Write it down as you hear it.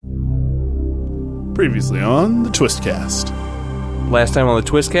Previously on the Twistcast. Last time on the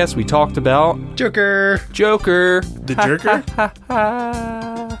Twistcast, we talked about Joker. The Jerker?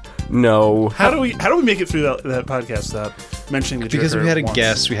 No. How do we make it through that podcast without mentioning the Jerker? Because we had a once?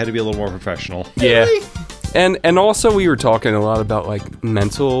 guest, we had to be a little more professional. Yeah. Really? And also we were talking a lot about like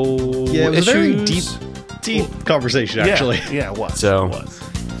mental Yeah, it was issues. a very deep conversation, actually. Yeah, it was. So- It was.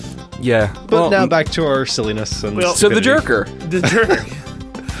 Yeah. But now back to our silliness and Well, So the stupidity. Jerker. The Jerker.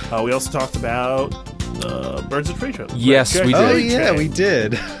 We also talked about Birds of Prey. Yes, we Oh, did. yeah, we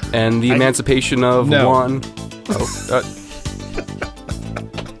did. And the emancipation of No. one. Oh,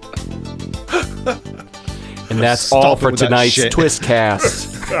 and that's Stop all it for with that tonight's shit.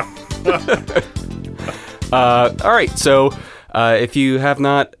 Twistcast. All right, so if you have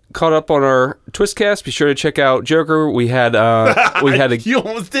not caught up on our Twistcast, be sure to check out Joker. We had a You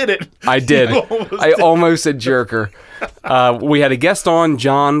almost did it. I did. You almost I did. almost said Jerker. We had a guest on,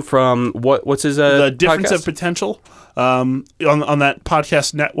 John from what's his The Difference podcast? of Potential on that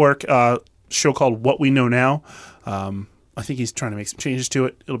podcast network show called What We Know Now. I think he's trying to make some changes to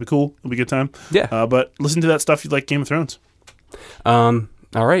it. It'll be cool. It'll be a good time. Yeah. But listen to that stuff if you like Game of Thrones. All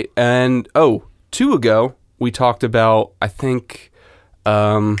right, and 2 ago we talked about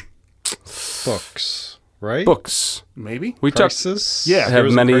Books, right? books. Maybe. We talked Crisis. Yeah. have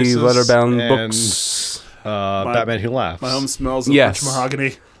Heroes of many Crisis letterbound and, books. Batman Who Laughs. My home smells of Yes. rich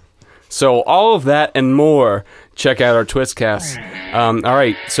mahogany. So all of that and more, check out our Twistcast. All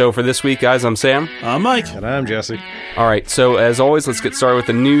right, so for this week, guys, I'm Sam. Mike. And I'm Jesse. All right, so as always, let's get started with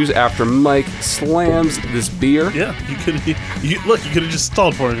the news after Mike slams this beer. Yeah, you could have just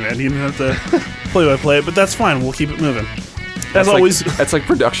stalled for me, man. You didn't have to play it, but that's fine. We'll keep it moving. As always. That's like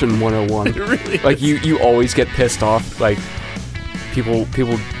production 101. It really is. Like you always get pissed off, like people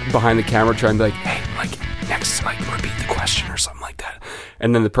behind the camera trying to be like, hey, like next, like repeat the question or something like that,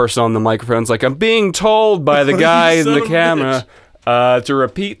 and then the person on the microphone's like, I'm being told by the guy in Son the of a camera to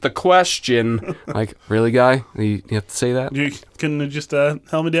repeat the question. Like, really, guy? You have to say that? You couldn't have just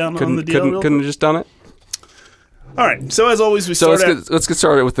held me down on the deal. real Couldn't quick? have just done it. All right. So as always, we So start let's get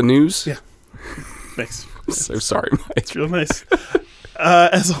started with the news. Yeah. Thanks. So sorry, Mike. It's real nice.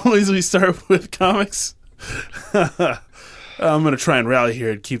 As always, we start with comics. I'm going to try and rally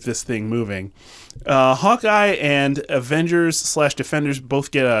here and keep this thing moving. Hawkeye and Avengers/Defenders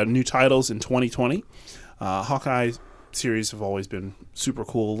both get new titles in 2020. Hawkeye series have always been super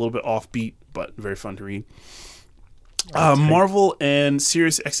cool, a little bit offbeat, but very fun to read. Marvel and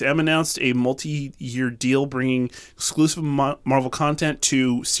Sirius XM announced a multi-year deal bringing exclusive Marvel content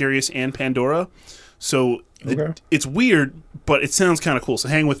to Sirius and Pandora. So it's weird, but it sounds kind of cool. So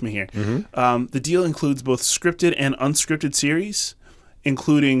hang with me here. The deal includes both scripted and unscripted series,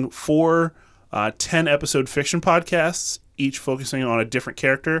 including 4 10-episode fiction podcasts, each focusing on a different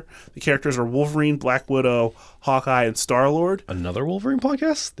character. The characters are Wolverine, Black Widow, Hawkeye, and Star-Lord. Another Wolverine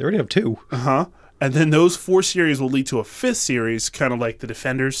podcast? They already have 2. And then those 4 series will lead to a 5th series, kind of like The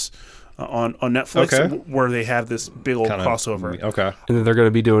Defenders on Netflix, Okay. where they have this big old crossover. Okay. And then they're going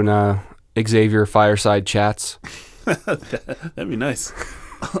to be doing Xavier Fireside Chats. That'd be nice.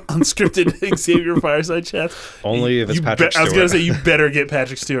 Unscripted Xavier Fireside Chats. Only if it's Patrick I was going to Stewart. say, you better get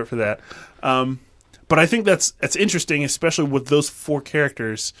Patrick Stewart for that. But I think that's interesting, especially with those 4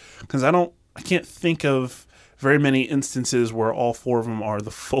 characters, because I can't think of very many instances where all 4 of them are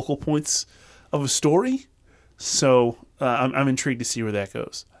the focal points of a story. So I'm intrigued to see where that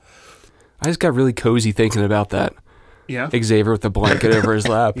goes. I just got really cozy thinking about that. Yeah. Xavier with the blanket over his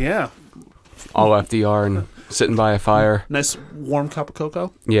lap, Yeah. all FDR and sitting by a fire. Nice warm cup of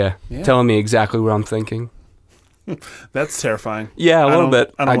cocoa. Yeah, telling me exactly what I'm thinking. That's terrifying. Yeah, a little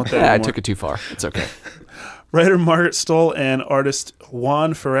bit. I don't want that I anymore. took it too far. It's okay. Writer Margaret Stoll and artist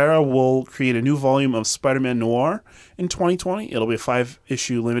Juan Ferreira will create a new volume of Spider-Man Noir in 2020. It'll be a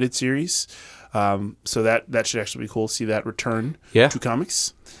 5-issue limited series. So that should actually be cool to see that return to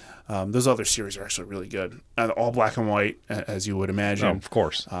comics. Those other series are actually really good. All black and white, as you would imagine. Oh, of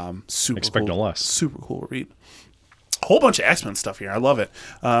course. Super Expect cool. no less. Super cool to read. A whole bunch of X-Men stuff here. I love it.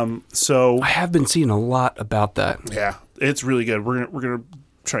 So I have been seeing a lot about that. yeah, it's really good. We're gonna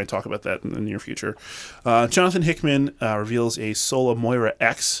try and talk about that in the near future. Jonathan Hickman reveals a Sola Moira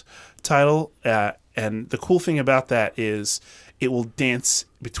X title, and the cool thing about that is it will dance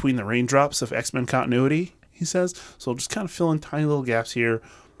between the raindrops of X-Men continuity, he says. So it'll just kind of fill in tiny little gaps here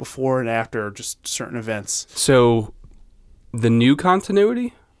before and after just certain events. So, the new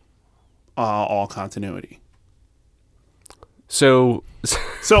continuity? All continuity. So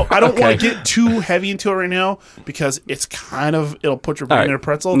I don't Okay. want to get too heavy into it right now because it's kind of, it'll put your brain in a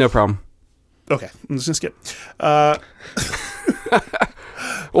pretzel. No problem. Okay, I'm just going to skip.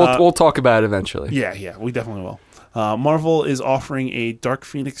 We'll talk about it eventually. Yeah, we definitely will. Marvel is offering a Dark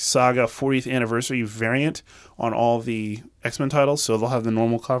Phoenix Saga 40th anniversary variant on all the X-Men titles. So they'll have the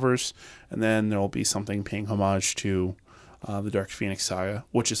normal covers, and then there will be something paying homage to the Dark Phoenix Saga,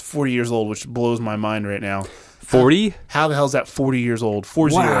 which is 40 years old, which blows my mind right now. 40? How the hell is that 40 years old?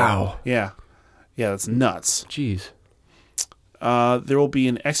 40. Wow. Yeah, that's nuts. Jeez. There will be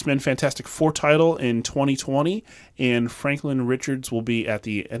an X-Men Fantastic Four title in 2020, and Franklin Richards will be at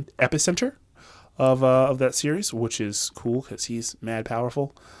the epicenter of that series, which is cool because he's mad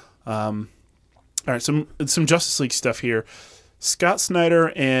powerful. All right, some Justice League stuff here. Scott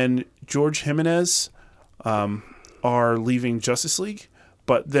Snyder and George Jimenez are leaving Justice League,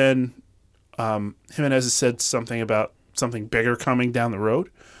 but then Jimenez has said something about something bigger coming down the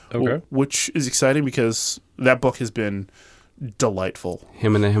road, which is exciting because that book has been delightful.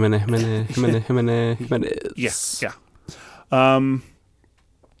 Jimenez. Yes, yeah.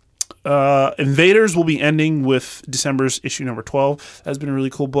 Invaders will be ending with December's issue number 12. That's been a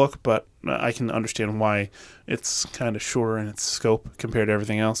really cool book, but I can understand why it's kind of shorter in its scope compared to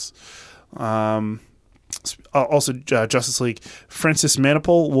everything else. Also, Justice League. Francis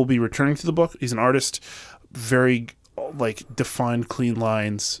Manapul will be returning to the book. He's an artist, very defined, clean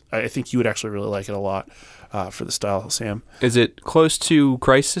lines. I think you would actually really like it a lot for the style, Sam. Is it close to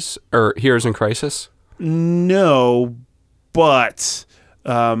Crisis or Heroes in Crisis? No, but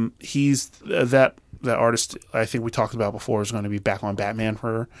he's that artist I think we talked about before is going to be back on Batman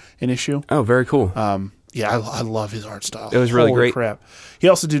for an issue. Oh, very cool. Yeah, I love his art style. It was really Holy great. Crap. He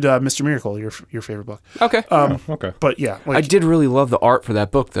also did Mr. Miracle, your favorite book. Okay. Okay. But yeah, I did really love the art for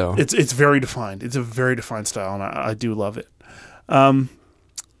that book, though. It's very defined. It's a very defined style, and I do love it.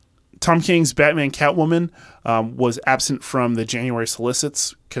 Tom King's Batman Catwoman was absent from the January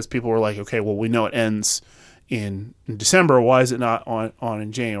solicits because people were like, okay, well, we know it ends in December. Why is it not on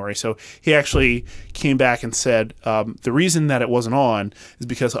in January? So he actually came back and said, the reason that it wasn't on is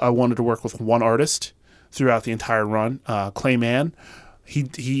because I wanted to work with one artist throughout the entire run, Clay Mann.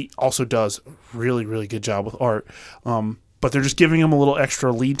 He also does a really, really good job with art. But they're just giving him a little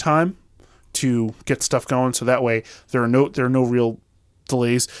extra lead time to get stuff going, so that way there are no real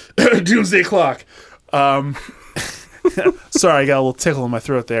delays. Doomsday Clock. Sorry, I got a little tickle in my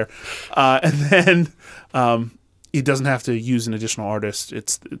throat there. And then he doesn't have to use an additional artist.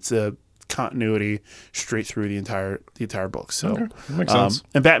 It's a continuity straight through the entire book. So That makes sense.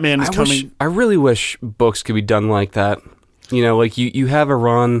 And Batman is coming. I really wish books could be done like that. You know, like you have a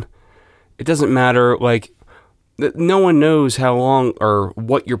run. It doesn't matter. Like no one knows how long or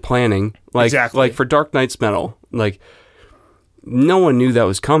what you're planning. Like Exactly. Like for Dark Knight's Metal, like no one knew that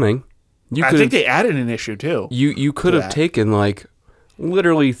was coming. I think they added an issue too. You could have taken like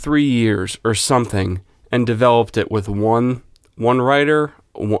literally 3 years or something and developed it with one writer,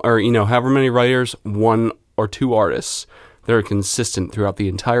 or however many writers, one or two artists that are consistent throughout the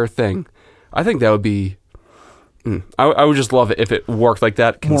entire thing. I think that would be. I would just love it if it worked like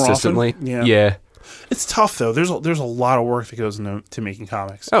that consistently. More often? Yeah. It's tough though. There's a lot of work that goes into making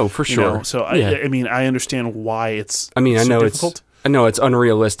comics. Oh, for sure. So Yeah. I mean, I understand why it's. I mean, so I know difficult. it's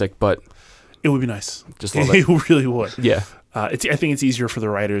unrealistic, but It would be nice. Just love it. It really would. yeah. I think it's easier for the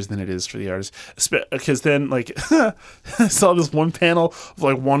writers than it is for the artists, because then I saw this one panel of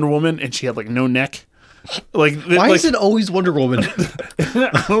like Wonder Woman and she had like no neck. Like Why is it always Wonder Woman?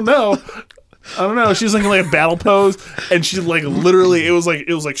 I don't know. She's like in like a battle pose, and she's like literally it was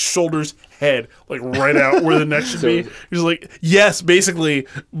like shoulders, head, like right out where the neck should be. She's like, yes, basically,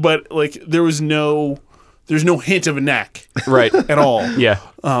 but like there's no hint of a neck Right. at all. Yeah.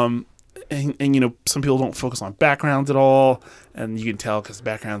 And some people don't focus on backgrounds at all, and you can tell because the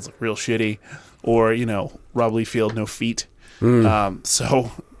backgrounds look real shitty, or Rob Liefeld, no feet.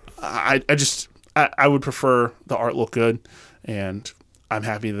 So I would prefer the art look good, and I'm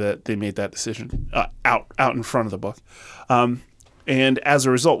happy that they made that decision out in front of the book. And as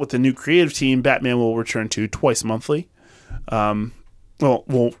a result, with the new creative team, Batman will return to twice monthly.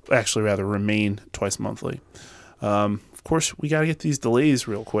 Will actually rather remain twice monthly. Of course, we got to get these delays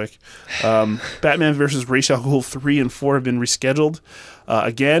real quick. Batman vs. Ra's al Ghul 3 and 4 have been rescheduled.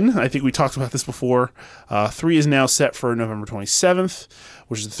 Again, I think we talked about this before. 3 is now set for November 27th,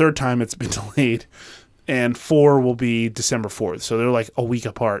 which is the third time it's been delayed. And 4 will be December 4th. So they're like a week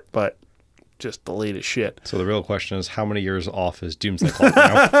apart, but just delayed as shit. So the real question is, how many years off is Doomsday Clock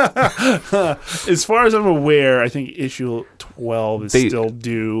now? As far as I'm aware, I think issue 12 is still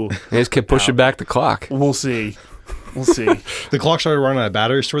due. They just kept pushing back the clock. We'll see. The clock started running out of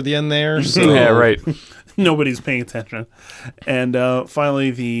batteries toward the end there. So Yeah, right. Nobody's paying attention. And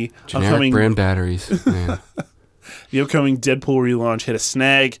finally, the Generic upcoming brand batteries. Man. The upcoming Deadpool relaunch hit a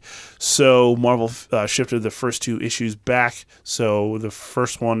snag, so Marvel shifted the first 2 issues back. So the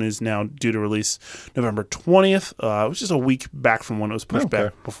first one is now due to release November 20th, which is a week back from when it was pushed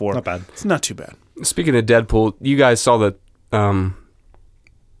back before. Not bad. It's not too bad. Speaking of Deadpool, you guys saw the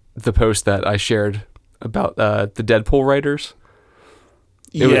post that I shared about the Deadpool writers.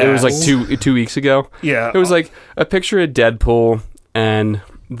 It was like 2 weeks ago. Yeah. It was like a picture of Deadpool, and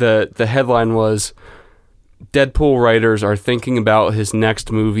the headline was, Deadpool writers are thinking about his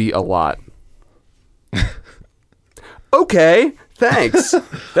next movie a lot. Okay, thanks.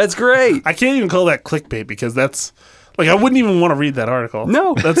 That's great. I can't even call that clickbait because that's like I wouldn't even want to read that article.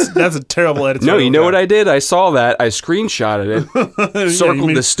 No. that's a terrible editorial. No, you know what I did? I saw that. I screenshotted it,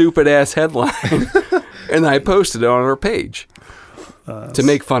 circled the stupid ass headline, and I posted it on our page to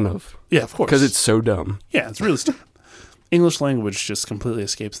make fun of. Yeah, of course. Because it's so dumb. Yeah, it's really stupid. English language just completely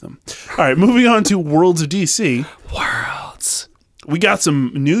escapes them. All right, moving on to Worlds of DC. Worlds. We got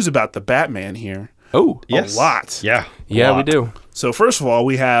some news about the Batman here. Oh, Yes. A lot. Yeah. yeah, we Lot. do. So first of all,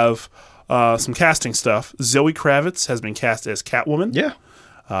 we have some casting stuff. Zoe Kravitz has been cast as Catwoman. Yeah.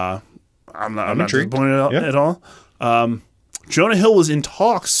 I'm not intrigued. disappointed at all. Jonah Hill was in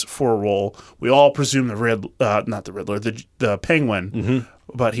talks for a role. We all presume not the Riddler, the Penguin,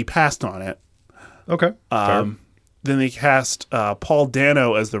 but he passed on it. Okay. Fair. Then they cast Paul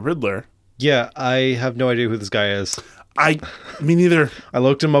Dano as the Riddler. Yeah, I have no idea who this guy is. Me neither. I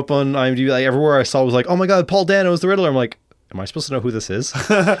looked him up on IMDb. Like, everywhere I saw was like, oh my god, Paul Dano is the Riddler. I'm like, am I supposed to know who this is?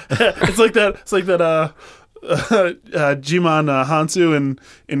 It's like that. It's like that. Jimon Hansu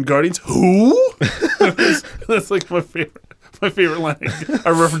in Guardians. Who? That's like my favorite line. I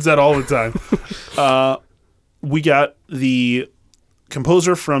reference that all the time. We got the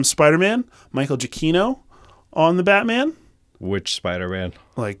composer from Spider-Man, Michael Giacchino, on the Batman. Which Spider-Man?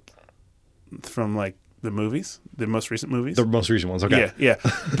 Like from like the movies, the most recent movies. The most recent ones. Okay. Yeah.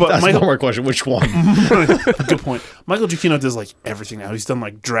 But That's Michael, one more question. Which one? good point. Michael Giacchino does like everything now. He's done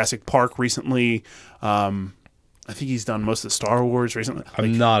like Jurassic Park recently. I think he's done most of the Star Wars recently.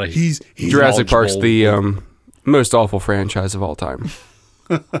 I'm not a... He's Jurassic Park's knowledgeable. the most awful franchise of all time.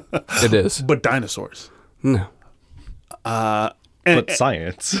 It is. but dinosaurs. No. But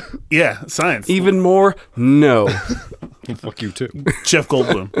science. Yeah, science. Even more? No. Fuck you too. Jeff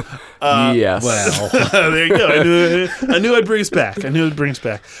Goldblum. Yes. Well, There you go. I knew I'd bring us back.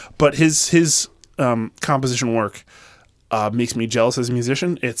 But his composition work makes me jealous as a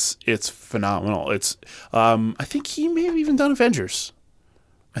musician. It's phenomenal. It's I think he may have even done Avengers.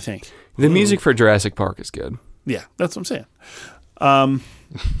 I think. The music for Jurassic Park is good. Yeah, that's what I'm saying.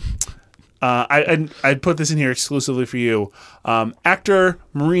 I'd put this in here exclusively for you. Actor,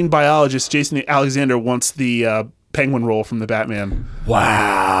 marine biologist Jason Alexander wants the Penguin role from the Batman.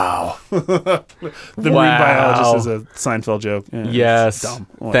 Wow. The marine biologist is a Seinfeld joke. Yeah, Yes. it's dumb.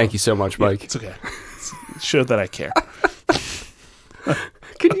 Thank you so much, Mike. It's okay. Show that I care.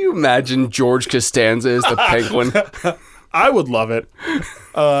 Can you imagine George Costanza as the Penguin? I would love it.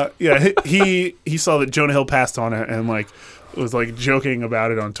 Yeah, he saw that Jonah Hill passed on it and like was like joking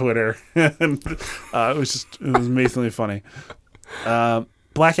about it on Twitter, and it was amazingly funny.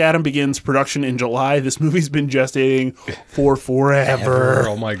 Black Adam begins production in July. This movie's been gestating for forever.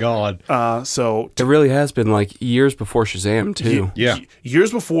 oh my god. So It really has been like years before Shazam, too. Yeah.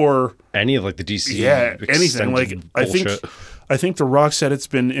 years before, Any of like the DC anything like bullshit. I think The Rock said it's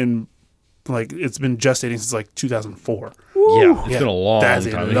been gestating since like 2004. Yeah, it's been a long That's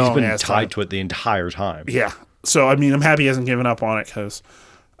a time. He's long been ass tied time. to it the entire time. Yeah. So I mean, I'm happy he hasn't given up on it because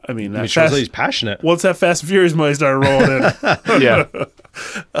It shows that he's passionate. once that Fast and Furious money started rolling in.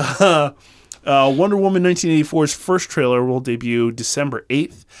 Yeah. Wonder Woman 1984's first trailer will debut December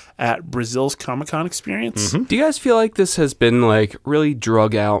 8th at Brazil's Comic-Con Experience. Do you guys feel like this has been like really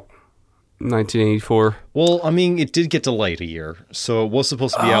drug out 1984? Well, I mean, it did get delayed a year, so it was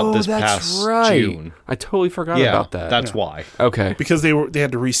supposed to be out this past June. I totally forgot Yeah, about that. that's why. Okay. Because they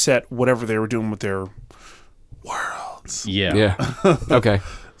had to reset whatever they were doing with their worlds. Yeah. Yeah. Okay.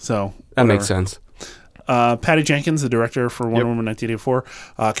 So That makes whatever. sense. Patty Jenkins, the director for Wonder Woman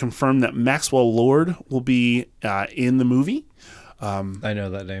 1984, confirmed that Maxwell Lord will be in the movie. I know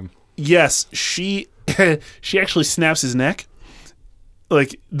that name. Yes, she actually snaps his neck.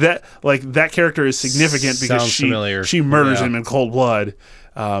 Like that character is significant because Sounds familiar. she murders Yeah. him in cold blood.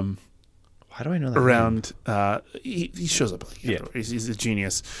 Why do I know that name? Around he shows up. Like, Yeah. he's a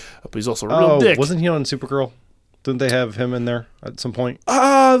genius, but he's also a real dick. Wasn't he on Supergirl? Didn't they have him in there at some point?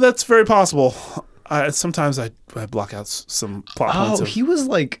 That's very possible. Sometimes I block out some plot points. Oh, he was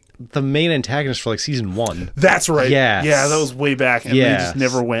like the main antagonist for like season 1. That's right. Yes. Yeah, that was way back, and they just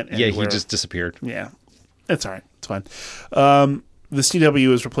never went anywhere. Yeah, he just disappeared. Yeah, it's all right. It's fine. The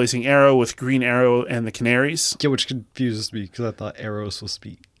CW is replacing Arrow with Green Arrow and the Canaries. Yeah, which confuses me because I thought Arrow was supposed to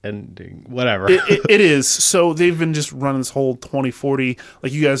be ending. Whatever. It is. So they've been just running this whole 2040.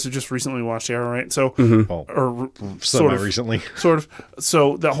 Like you guys have just recently watched Arrow, right? So, Well, or sort of recently. Sort of.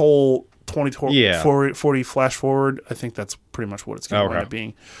 So that whole 2040 Yeah. 40 flash forward, I think that's pretty much what it's going to wind up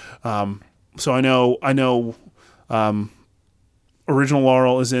being. So I know Original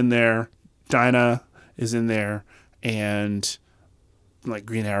Laurel is in there, Dinah is in there, and like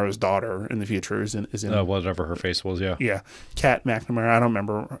Green Arrow's daughter in the future is in Whatever her face was, yeah. yeah, Kat McNamara. I don't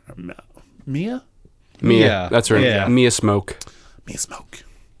remember. Mia Mia. That's right. Yeah. Mia Smoke. Mia Smoke.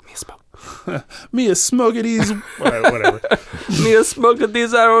 Mia Smoke. Mia Smokities. Whatever. Mia Smoke at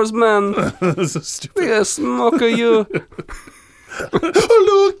these arrows, man. So stupid. Mia Smoke you.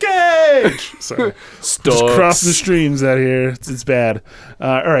 Luke Cage. Sorry. Just crossing the Stokes. streams out here. It's bad.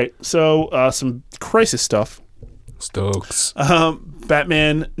 All right. So some Crisis stuff. Stokes.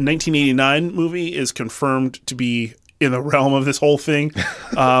 Batman 1989 movie is confirmed to be in the realm of this whole thing.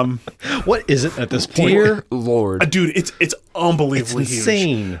 What is it at this point? Dear Lord. Dude, it's It's unbelievably huge.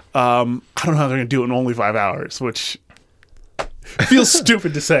 insane. I don't know how they're going to do it in only 5 hours, which feels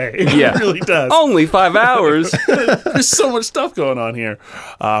stupid to say. Yeah. It really does. Only 5 hours. There's so much stuff going on here.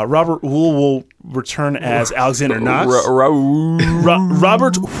 Robert Wool will return as Alexander Knox.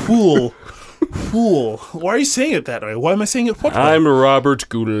 Robert Wool. Wool. Why are you saying it that way? Why am I saying it what way? I'm Robert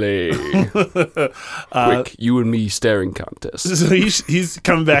Goulet. Quick, you and me staring contest. So he's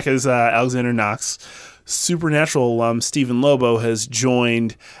coming back as Alexander Knox. Supernatural alum Stephen Lobo has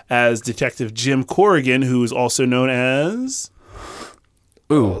joined as Detective Jim Corrigan, who is also known as...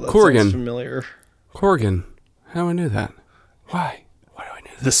 Ooh, That sounds Corrigan. familiar. Corrigan. How I knew that? Why? Why do I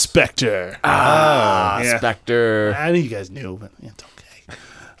know that? the Spectre. Yeah. Spectre. I knew you guys knew, but it's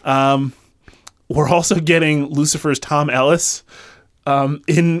okay. We're also getting Lucifer's Tom Ellis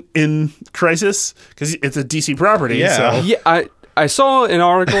in Crisis because it's a DC property. Yeah. So. Yeah, I saw an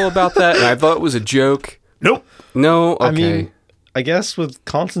article about that and I thought it was a joke. Nope. No, okay. I mean, I guess with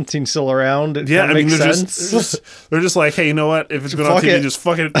Constantine still around, it Yeah, I mean, makes they're sense. they're just like, hey, you know what? If it's been on Fuck TV, it. just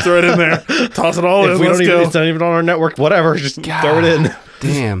fucking throw it in there, toss it all in. if we Let's don't go. even, it's not even on our network, whatever, just throw it in.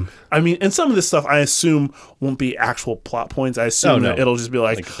 Damn. I mean, and some of this stuff I assume won't be actual plot points. I assume Oh, no. that it'll just be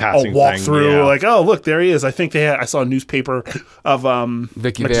like Like a passing a walk thing, through, yeah. like, oh, look, there he is. I think I saw a newspaper of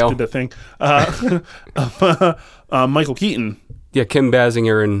Vicky I just Vale. did that thing. Michael Keaton. Yeah, Kim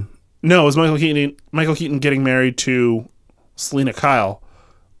Basinger and No, it was Michael Keaton. Michael Keaton getting married to Selena Kyle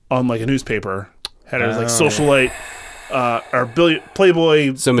on like a newspaper. Had her like socialite,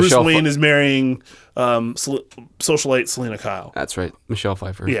 Playboy. So Bruce Michelle Wayne is marrying socialite Selena Kyle. that's right, Michelle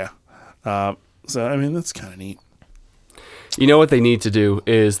Pfeiffer. Yeah. So I mean that's kind of neat. You know what they need to do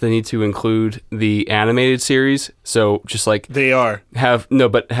is they need to include the animated series. So just like They are. have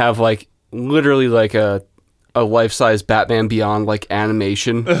like literally like a life-size Batman Beyond like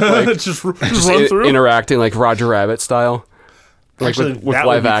animation, like just run through. interacting like Roger Rabbit style, like Actually, with that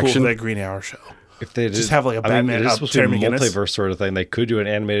live would be action. Cool for that Green Hour show. If they Just have, like, a Batman- it is supposed to Terry be a McGinnis. multiverse sort of thing. They could do an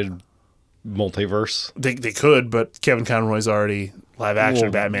animated multiverse. They could, but Kevin Conroy's already live action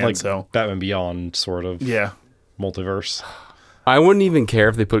Well, Batman. like So Batman Beyond sort of yeah. multiverse. I wouldn't even care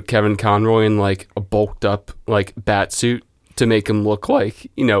if they put Kevin Conroy in like a bulked up like bat suit to make him look like,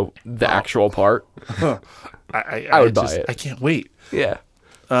 you know, the actual part. I would buy it. I can't wait. Yeah.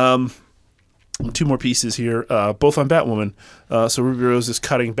 Two more pieces here, both on Batwoman. So Ruby Rose is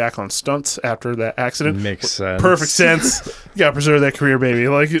cutting back on stunts after that accident. Makes sense. Perfect sense. You gotta preserve that career, baby.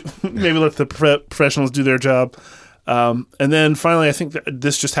 Like maybe let the professionals do their job. And then finally, I think that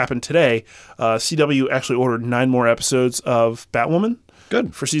this just happened today. CW actually ordered 9 more episodes of Batwoman.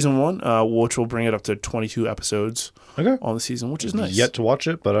 Good. For season 1, which will bring it up to 22 episodes Okay. on the season, which is nice. Yet to watch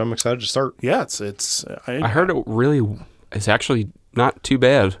it, but I'm excited to start. Yeah, it's. I heard it really is actually not too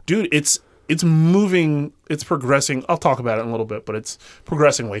bad. Dude, it's moving, it's progressing. I'll talk about it in a little bit, but it's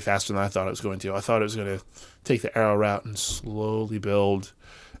progressing way faster than I thought it was going to. I thought it was going to take the Arrow route and slowly build,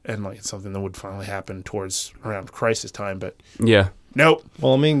 and like it's something that would finally happen towards around Crisis time. But Yeah. nope.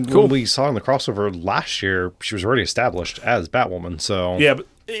 Well, I mean, Cool. when we saw in the crossover last year, she was already established as Batwoman, so... Yeah, but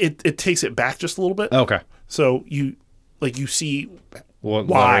it takes it back just a little bit. Okay. So you see Well,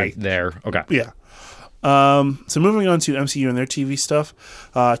 why. there. Okay. Yeah. So moving on to MCU and their TV stuff,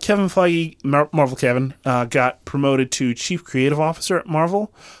 Kevin Feige, Marvel Kevin, got promoted to Chief Creative Officer at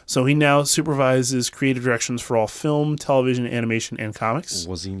Marvel. So he now supervises creative directions for all film, television, animation, and comics.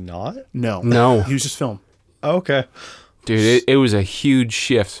 Was he not? No. No. He was just film. Okay. Dude, it was a huge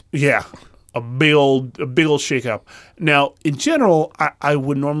shift. Yeah. big old shakeup. Now, in general, I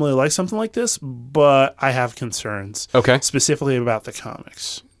would normally like something like this, but I have concerns. Okay. Specifically about the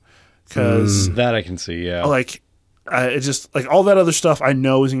comics, because That I can see, yeah. like it just like all that other stuff I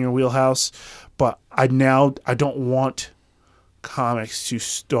know is in your wheelhouse, but I don't want comics to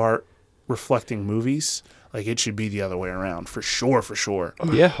start reflecting movies. Like, it should be the other way around, for sure.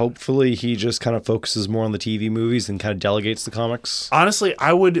 Yeah. Hopefully he just kind of focuses more on the TV movies and kind of delegates the comics. Honestly,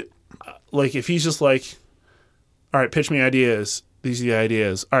 I would, like, if he's just like, all right, pitch me ideas. These are the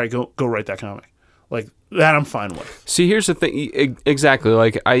ideas. All right, go write that comic. Like, that I'm fine with. See, here's the thing. Exactly.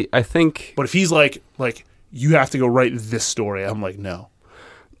 Like, I think... But if he's like, you have to go write this story, I'm like, no.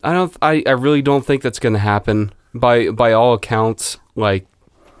 I really don't think that's going to happen. By all accounts, like,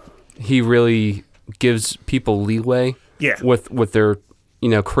 he really gives people leeway with their,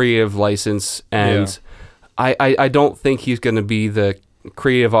 creative license. And I don't think he's going to be the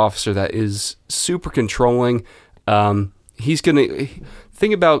creative officer that is super controlling. He's going to...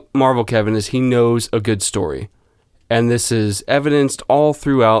 Thing about Marvel, Kevin, is he knows a good story. And this is evidenced all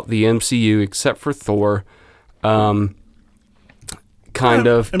throughout the MCU except for Thor. Ish.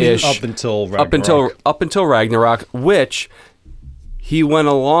 Up until Ragnarok. Up until Ragnarok, which he went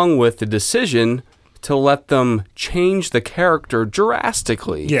along with the decision to let them change the character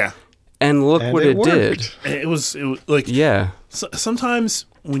drastically. Yeah. And look what it did. It was like... Yeah. Sometimes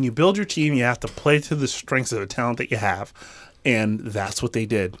when you build your team, you have to play to the strengths of the talent that you have. And that's what they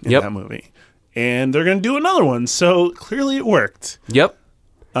did in that movie. And they're going to do another one. So clearly it worked. Yep.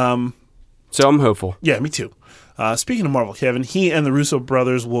 So I'm hopeful. Yeah, me too. Speaking of Marvel, Kevin, he and the Russo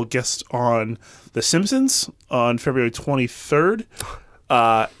brothers will guest on The Simpsons on February 23rd.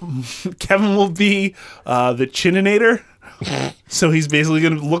 Kevin will be the Chininator. So he's basically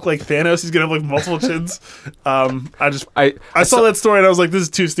going to look like Thanos. He's going to have like multiple chins. I saw that story and I was like, this is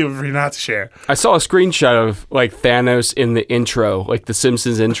too stupid for you not to share. I saw a screenshot of like Thanos in the intro, like the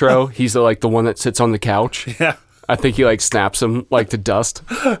Simpsons intro. He's the one that sits on the couch. Yeah. I think he like snaps him like to dust.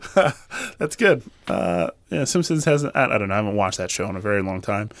 That's good. Simpsons hasn't. I don't know. I haven't watched that show in a very long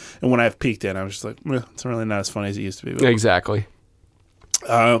time. And when I've peeked in, I was just like, it's really not as funny as it used to be. But, Exactly.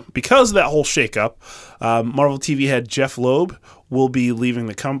 because of that whole shakeup, Marvel TV head Jeff Loeb will be leaving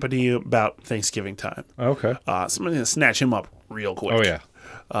the company about Thanksgiving time. Okay. Somebody's going to snatch him up real quick. Oh,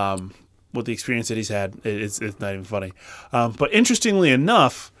 yeah. With the experience that he's had, it's not even funny. But interestingly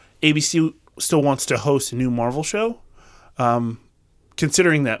enough, ABC still wants to host a new Marvel show,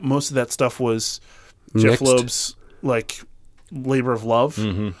 considering that most of that stuff was Jeff Loeb's like labor of love.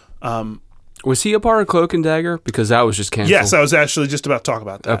 Mm-hmm. Was he a part of Cloak and Dagger? Because that was just canceled. Yes, I was actually just about to talk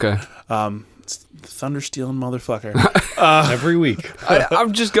about that. Okay. Thunder stealing motherfucker. Every week.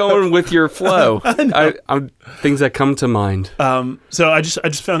 I'm just going with your flow. I'm things that come to mind. So I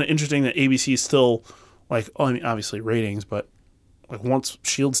just found it interesting that ABC is still like, obviously ratings, but like once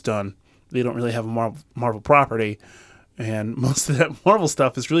Shield's done, they don't really have a Marvel property, and most of that Marvel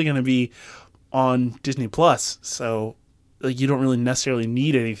stuff is really going to be on Disney Plus. So like you don't really necessarily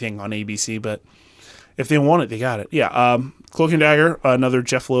need anything on ABC, but if they want it, they got it. Yeah. Cloak and Dagger, another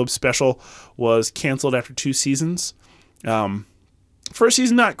Jeff Loeb special, was canceled after 2 seasons. First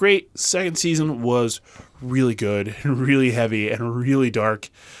season, not great. Second season was really good and really heavy and really dark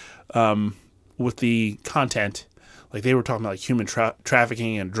with the content. Like they were talking about like human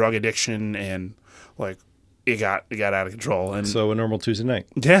trafficking and drug addiction, and like it got out of control. And So a normal Tuesday night.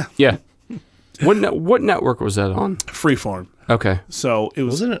 yeah, Yeah. What network was that on? Freeform. Okay. So it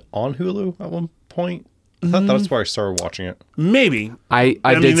was Wasn't it on Hulu at one point? I thought that's where I started watching it. maybe. I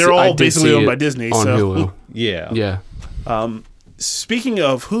mean, did. they're all I did basically see owned it by Disney, on so- Hulu. Yeah. Yeah. Speaking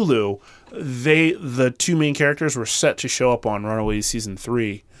of Hulu, the 2 main characters were set to show up on Runaways season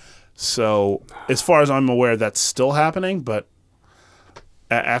 3. So as far as I'm aware, that's still happening. But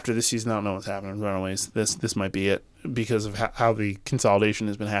after this season, I don't know what's happening with Runaways. This might be it because of how the consolidation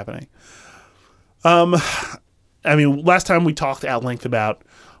has been happening. I mean, last time we talked at length about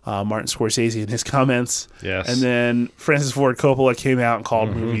Martin Scorsese and his comments. Yes. And then Francis Ford Coppola came out and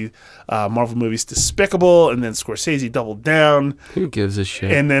called Marvel movies despicable, and then Scorsese doubled down. Who gives a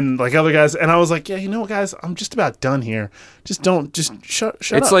shit? And then like other guys, and I was like, yeah, you know what, guys, I'm just about done here. Just shut up.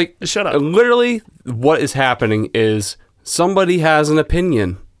 It's like shut up. Literally, what is happening is somebody has an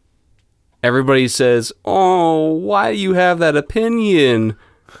opinion. Everybody says, "Oh, why do you have that opinion?"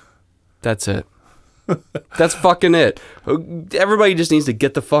 That's it. That's fucking it. Everybody just needs to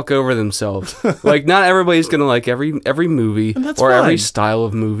get the fuck over themselves. Like, not everybody's gonna like every movie or fine. every style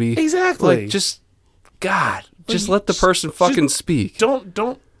of movie. Exactly. Like, just let the person fucking speak.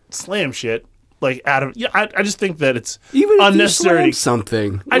 Don't slam shit. like out of I just think that it's Even if unnecessary. you slam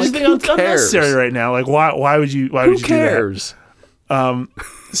something, I just like, think it's who cares? unnecessary right now. Like why would you Who do that? cares?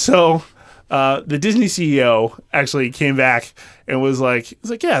 So the Disney CEO actually came back and was like,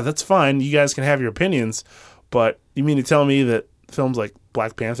 yeah, that's fine. You guys can have your opinions, but you mean to tell me that films like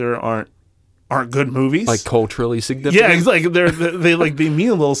Black Panther aren't good movies? Like culturally significant. yeah, it's like they mean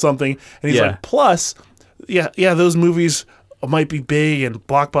a little something. And he's Yeah. like, plus, yeah, those movies might be big and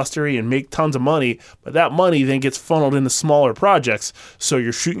blockbustery and make tons of money, but that money then gets funneled into smaller projects. So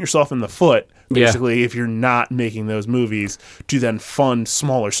you're shooting yourself in the foot, Yeah. basically, if you're not making those movies to then fund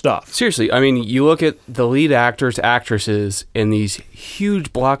smaller stuff. Seriously, I mean, you look at the lead actors, actresses in these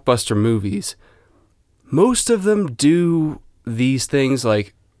huge blockbuster movies. Most of them do these things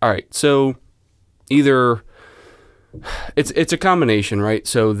like, all right, so either it's a combination, right?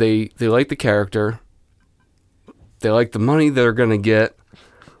 So they like the character, they like the money they're going to get,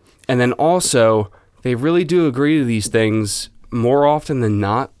 and then also they really do agree to these things more often than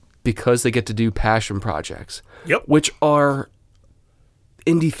not because they get to do passion projects. Yep. Which are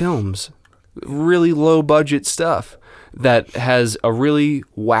indie films, really low budget stuff that has a really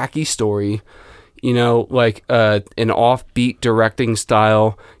wacky story, like an offbeat directing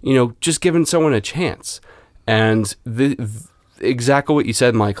style, just giving someone a chance. And exactly what you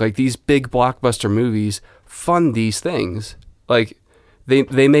said, Mike, like these big blockbuster movies fund these things. Like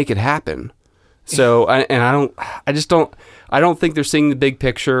they make it happen. So, I don't think they're seeing the big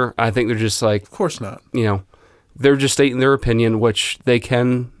picture. I think they're just like, Of course not. they're just stating their opinion, which they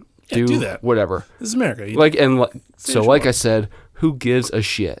can do that. whatever. This is America. So like I said, who gives a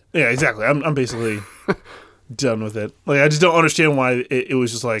shit? Yeah, exactly. I'm basically done with it. Like, I just don't understand why it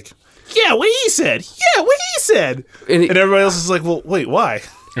was just like, yeah, what he said. Yeah, what he said. And And everybody else is like, well, wait, why?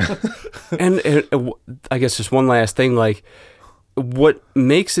 And I guess just one last thing, like what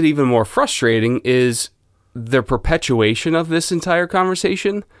makes it even more frustrating is the perpetuation of this entire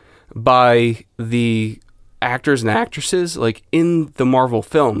conversation by the actors and actresses like in the Marvel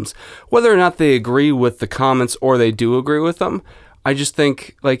films, whether or not they agree with the comments or they do agree with them. I just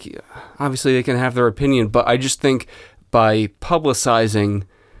think, like, obviously they can have their opinion, but I just think by publicizing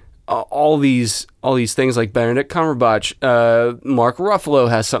all these things, like Benedict Cumberbatch, Mark Ruffalo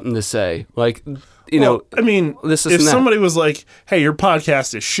has something to say, like, I mean, this if and that. somebody was like, hey, your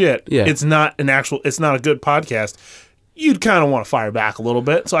podcast is shit, Yeah. it's not a good podcast, you'd kind of want to fire back a little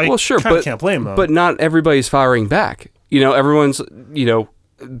bit. So I kind of can't blame them. But not everybody's firing back. Everyone's,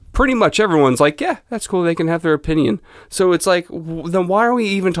 pretty much everyone's like, yeah, that's cool. They can have their opinion. So it's like, then why are we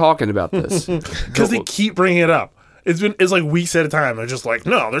even talking about this? Because they keep bringing it up. It's like weeks at a time. They're just like,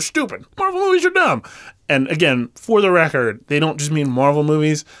 no, they're stupid. Marvel movies are dumb. And again, for the record, they don't just mean Marvel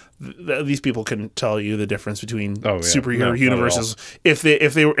movies. These people can tell you the difference between superhero universes. If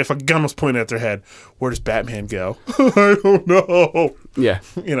a gun was pointed at their head, where does Batman go? I don't know. Yeah.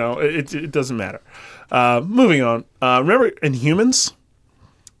 It doesn't matter. Moving on. Remember Inhumans?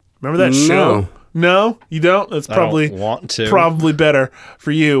 Remember that show? No, you don't? That's probably I don't want to. Probably better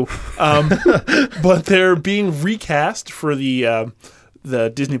for you. But they're being recast for the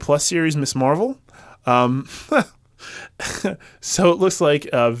Disney Plus series Ms. Marvel. So it looks like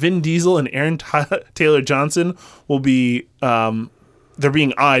Vin Diesel and Aaron Taylor Johnson will be they're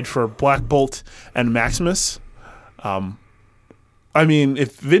being eyed for Black Bolt and Maximus. I mean,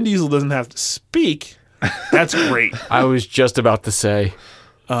 if Vin Diesel doesn't have to speak, that's great. I was just about to say,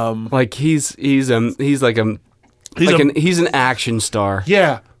 like he's an action star.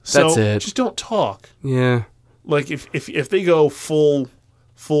 Yeah. So That's it. just don't talk. Yeah. Like if they go full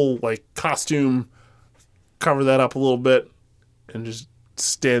like costume, cover that up a little bit, and just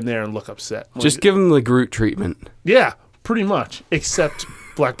stand there and look upset. Like, Just give him the Groot treatment. yeah, pretty much. Except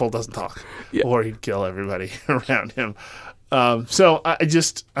Black Bolt doesn't talk, Yeah. or he'd kill everybody around him. So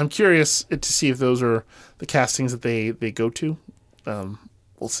I'm curious to see if those are the castings that they go to.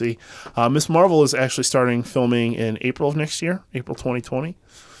 We'll see. Ms. Marvel is actually starting filming in April of next year, April 2020.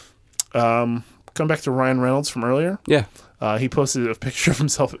 Come back to Ryan Reynolds from earlier. Yeah. He posted a picture of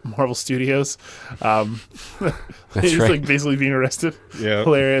himself at Marvel Studios. He's right. like basically being arrested. Yeah.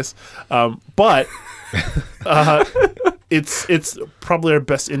 Hilarious. But it's probably our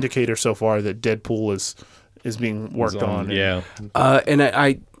best indicator so far that Deadpool is being worked on. Yeah. And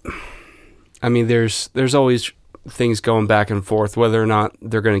I mean, there's always things going back and forth whether or not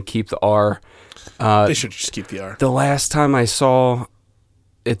they're going to keep the R. They should just keep the R. The last time I saw,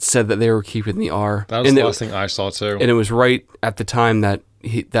 it said that they were keeping the R. That was the last thing I saw too. And it was right at the time that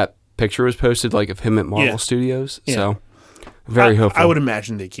that picture was posted, like of him at Marvel Yeah. Studios. Yeah. So very hopeful. I would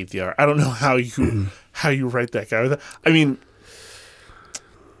imagine they keep the R. I don't know how you write that guy. I mean,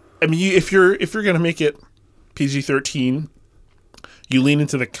 I mean, if you're gonna make it PG-13, you lean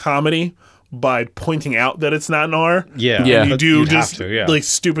into the comedy by pointing out that it's not an R. Yeah. Yeah. And you But do you'd just have to, yeah. like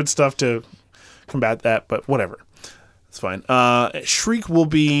stupid stuff to combat that, but whatever. It's fine. Shriek will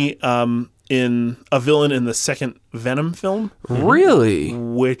be in a villain in the second Venom film, Really?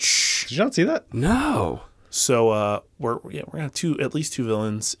 which Did you not see that? No. so we're gonna have at least two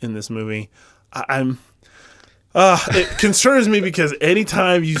villains in this movie. It concerns me because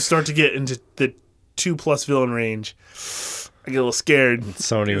anytime you start to get into the 2+ villain range, I get a little scared.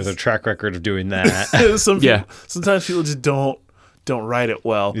 Sony with a track record of doing that. Yeah. Sometimes people just don't write it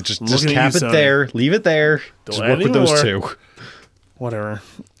well. You just Looking at cap you, it Sony. there, leave it there. Just add work with those anymore. two. Whatever.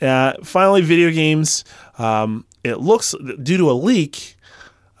 Finally, video games. It looks, due to a leak,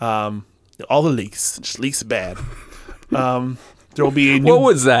 all the leaks, just leaks are bad. There will be a new. What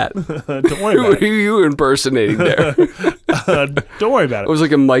was that? Don't worry Who about were you impersonating there? it. Don't worry about It it. was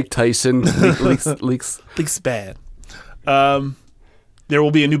like a Mike Tyson leaks. Leaks bad. There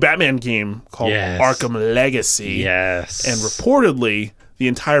will be a new Batman game called Yes. Arkham Legacy. Yes. And reportedly, the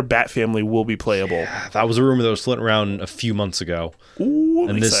entire Bat family will be playable. that was a rumor that was floating around a few months ago. Ooh, I'm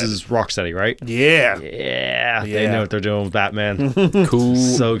And this excited. is Rocksteady, right? Yeah. Yeah. They Yeah. know what they're doing with Batman. Cool.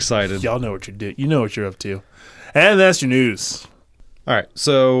 So excited. Y'all know what you're doing. You know what you're up to. And that's your news. All right,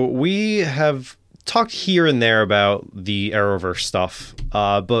 so we have talked here and there about the Arrowverse stuff,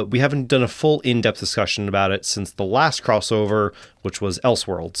 but we haven't done a full in-depth discussion about it since the last crossover, which was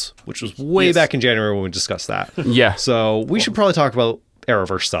Elseworlds, which was way Yes. back in January when we discussed that. Yeah. So we should probably talk about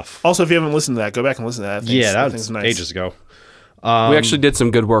Arrowverse stuff. Also, if you haven't listened to that, go back and listen to that. Yeah, that thing's was ages ago. We actually did some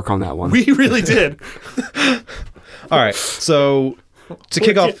good work on that one. We really did. All right, so to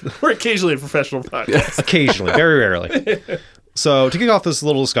kick off, We're occasionally a professional podcast. occasionally, very rarely. So to kick off this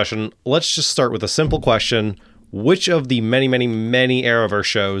little discussion, let's just start with a simple question. Which of the many, many, many Arrowverse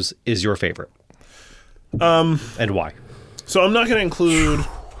shows is your favorite? And why? So I'm not going to include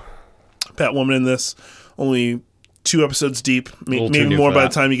Batwoman in this. Only 2 episodes deep, little too maybe new more for by that.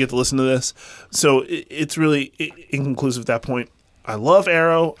 the time you get to listen to this. So it's really inconclusive at that point. I love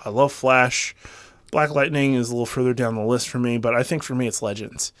Arrow. I love Flash. Black Lightning is a little further down the list for me, but I think for me it's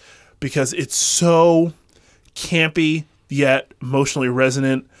Legends because it's so campy yet emotionally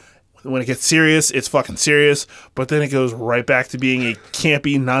resonant. When it gets serious, it's fucking serious, but then it goes right back to being a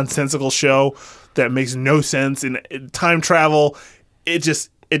campy, nonsensical show that makes no sense. And time travel, it just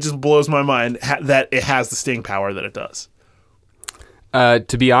blows my mind that it has the staying power that it does.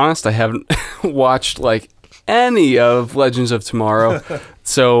 To be honest, I haven't watched like any of Legends of Tomorrow,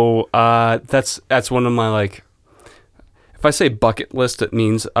 so that's one of my like. If I say bucket list, it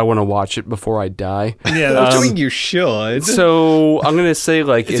means I want to watch it before I die. Yeah, What that's do you mean you should? So I'm gonna say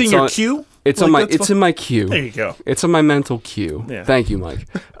like it's in your on, queue. It's Like, on my. that's It's fu- in my queue. There you go. It's on my mental queue. Yeah. Thank you, Mike.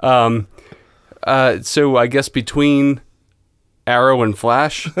 So I guess between Arrow and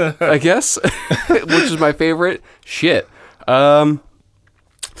Flash, I guess, which is my favorite. Shit. But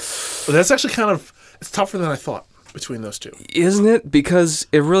that's actually it's tougher than I thought between those two. Isn't it? Because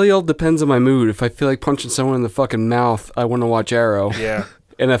it really all depends on my mood. If I feel like punching someone in the fucking mouth, I want to watch Arrow. Yeah.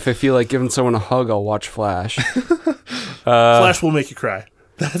 And if I feel like giving someone a hug, I'll watch Flash. Flash will make you cry.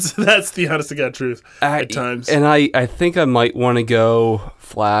 That's the honest to God truth at times. And I think I might want to go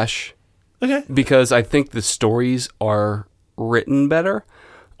Flash Okay. because I think the stories are written better.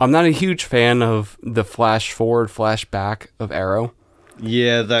 I'm not a huge fan of the flash forward, flash back of Arrow.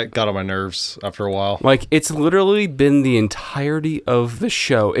 Yeah, that got on my nerves after a while. Like, it's literally been the entirety of the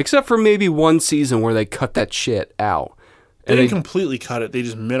show, except for maybe one season where they cut that shit out. They And didn't completely cut it. They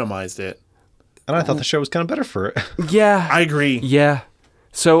just minimized it. And I thought the show was kind of better for it. yeah. I agree. Yeah.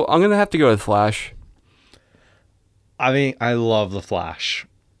 So I'm going to have to go with Flash. I mean, I love The Flash.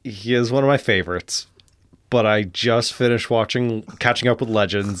 He is one of my favorites. But I just finished catching up with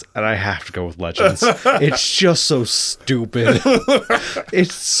Legends, and I have to go with Legends. It's just so stupid.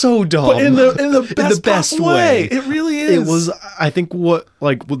 It's so dumb. But in the best way. way. It really is. It was, I think, with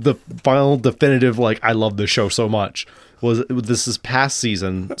the final definitive, I love this show so much, was this is past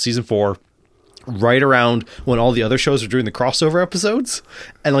season 4, right around when all the other shows are doing the crossover episodes.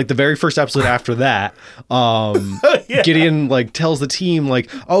 And, the very first episode after that, Yeah. Gideon, tells the team,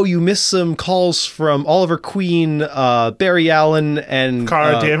 oh, you missed some calls from Oliver Queen, Barry Allen, and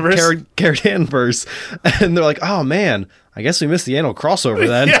Cara Danvers. Cara Danvers. And they're like, oh, man, I guess we missed the annual crossover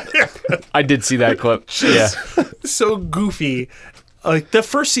then. I did see that clip. Yeah. So goofy. The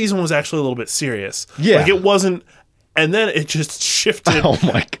first season was actually a little bit serious. Yeah. It wasn't, and then it just shifted. Oh,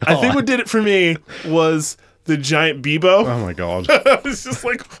 my God. I think what did it for me was the giant Bebo. Oh, my God. I was just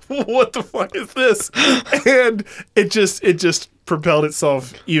like, what the fuck is this? And it just propelled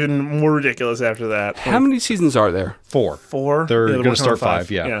itself even more ridiculous after that. How many seasons are there 4. 4? They're Yeah, gonna working on start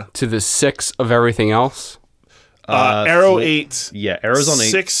 5, yeah. to the 6 of everything else? Arrow 8. Yeah, Arrow's on 8.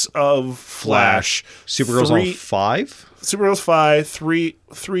 6 of Flash. Supergirl's 3 on 5. Supergirl's 5. 3.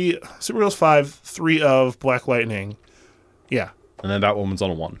 Supergirl's 5. 3 of Black Lightning. Yeah. And then Batwoman's on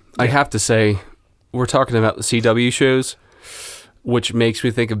a 1. I have to say, we're talking about the CW shows, which makes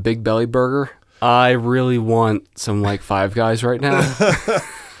me think of Big Belly Burger. I really want some like Five Guys right now.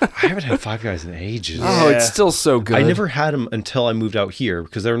 I haven't had Five Guys in ages. Oh, it's still so good. I never had them until I moved out here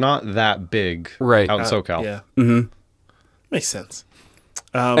because they're not that big Right. out in SoCal. Yeah. Mm-hmm. Makes sense.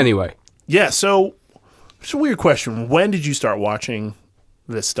 Anyway, Yeah, so it's a weird question. When did you start watching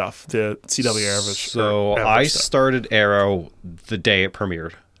this stuff, the CW Arrow? So Arrow I stuff? started Arrow the day it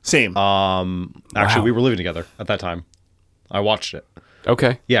premiered. Same. Actually, Wow. we were living together at that time. I watched it.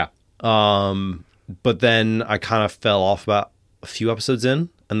 okay. Yeah. But then I kind of fell off about a few episodes in,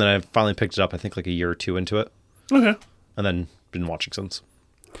 and then I finally picked it up, I think like a year or 2 into it, Okay. and then been watching since.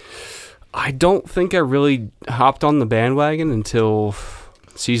 I don't think I really hopped on the bandwagon until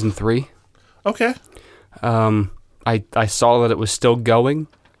season 3. Okay. I saw that it was still going,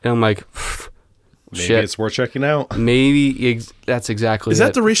 and I'm like, Maybe shit. it's worth checking out. Maybe that's exactly Is it.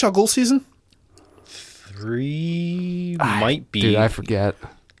 that the Ra's al Ghul season? 3 might be. Dude, I forget.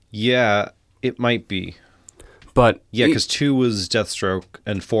 Yeah, it might be. But Yeah, because 2 was Deathstroke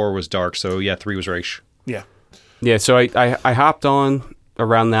and 4 was Dark. So yeah, 3 was Raish. Yeah. yeah, so I hopped on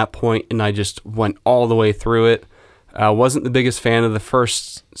around that point, and I just went all the way through it. Wasn't the biggest fan of the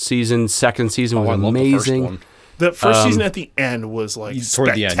first season. Second season was I love amazing. the first one. The first season at the end was like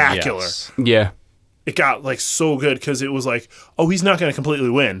Toward the end, spectacular. yes. Yeah, It got like so good because it was like, oh, he's not going to completely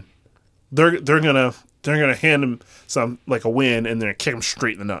win. They're gonna hand him some like a win and they're gonna kick him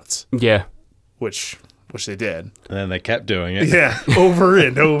straight in the nuts, yeah. which they did. And then they kept doing it. Yeah, over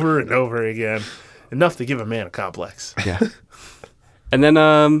and over and over again, enough to give a man a complex. Yeah. And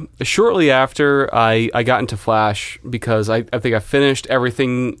then shortly after, I got into Flash because I think I finished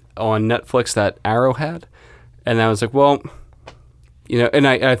everything on Netflix that Arrow had. And I was like, well, and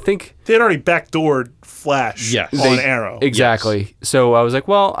I think... They had already backdoored Flash Yes. on Arrow. Exactly. So I was like,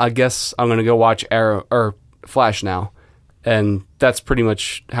 well, I guess I'm going to go watch Arrow or Flash now. And that's pretty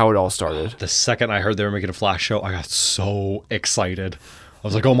much how it all started. The second I heard they were making a Flash show, I got so excited. I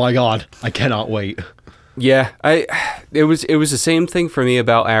was like, oh my God, I cannot wait. Yeah, it was the same thing for me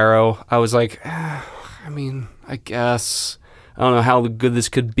about Arrow. I was like, I guess I don't know how good this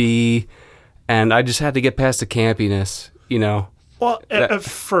could be, and I just had to get past the campiness, Well, at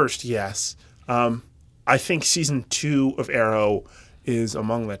first, yes. I think season 2 of Arrow is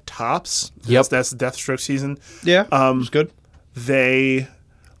among the tops. Yep. That's the Deathstroke season. Yeah, it was good.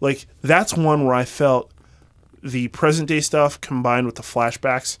 That's one where I felt the present day stuff combined with the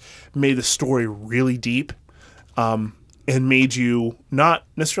flashbacks made the story really deep, and made you not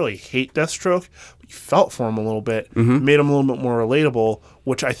necessarily hate Deathstroke, but you felt for him a little bit, made him a little bit more relatable,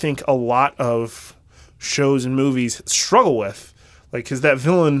 which I think a lot of shows and movies struggle with. Like, because that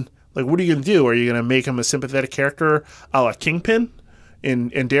villain, like, what are you going to do? Are you going to make him a sympathetic character a la Kingpin in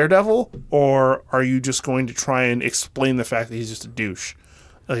Daredevil? Or are you just going to try and explain the fact that he's just a douche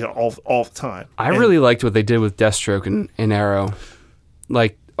like, all the time? I really liked what they did with Deathstroke in Arrow,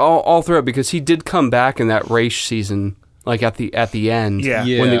 like all throughout, because he did come back in that Raish season, like at the end, Yeah.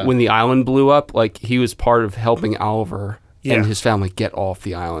 when the island blew up, like he was part of helping Oliver Yeah. and his family get off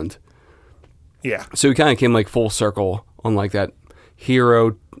the island. Yeah. So he kind of came like full circle on like that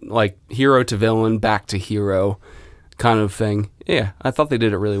hero to villain, back to hero kind of thing. Yeah, I thought they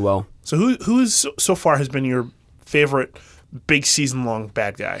did it really well. So who's so far has been your favorite big season long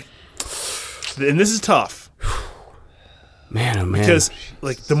bad guy? And this is tough Man, oh man. because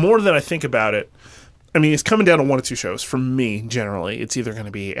like the more that I think about it, I mean it's coming down to one of two shows for me. Generally, it's either going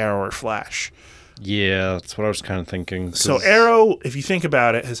to be Arrow or Flash. Yeah, that's what I was kind of thinking. So Arrow, if you think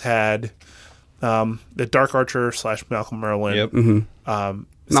about it, has had the Dark Archer / Malcolm Merlin. Yep.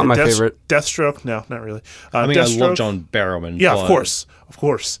 Not my favorite. Deathstroke, no, not really. I mean, I Deathstroke, love John Barrowman. Yeah, but of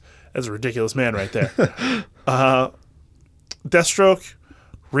course. That's a ridiculous man right there. Deathstroke,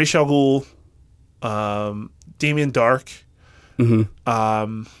 Ra's al Ghul, Damien Dark,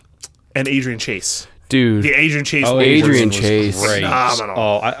 and Adrian Chase. Dude, The Adrian Chase. Oh, was Adrian was Chase. great. Phenomenal.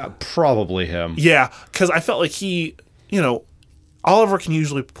 Oh, probably him. Yeah, because I felt like he, Oliver can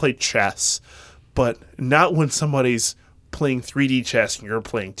usually play chess, but not when somebody's playing 3D chess and you're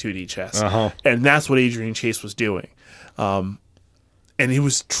playing 2D chess. Uh-huh. And that's what Adrian Chase was doing. And it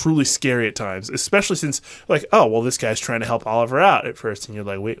was truly scary at times, especially since, like, oh, well, this guy's trying to help Oliver out at first. And you're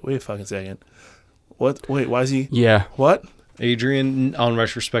like, wait a fucking second. What? Wait, why is he? yeah. What? Adrian, on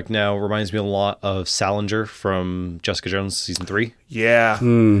retrospect now, reminds me a lot of Salinger from Jessica Jones season 3. Yeah.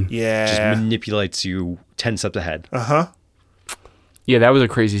 Hmm. Yeah. Just manipulates you 10 steps ahead. Uh-huh. Yeah, that was a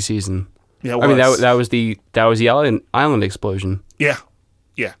crazy season. Yeah, it I mean, was. that was the island explosion. Yeah.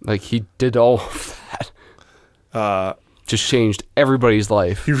 Yeah. Like, he did all of that. Just changed everybody's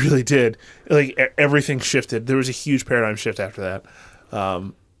life. He really did. Like, everything shifted. There was a huge paradigm shift after that.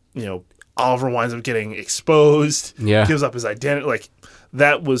 Oliver winds up getting exposed. Yeah. Gives up his identity. Like,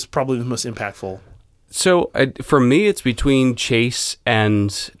 that was probably the most impactful. So, for me, it's between Chase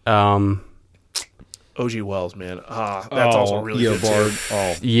and... O.G. Wells, man. That's also really good,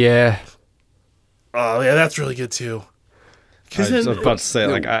 Eobard. too. Oh, Oh, yeah, that's really good, too. I was about to say,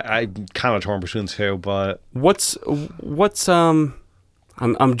 like, I'm kind of torn between the two, but What's I'm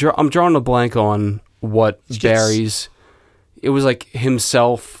drawing a blank on what Barry's. It was like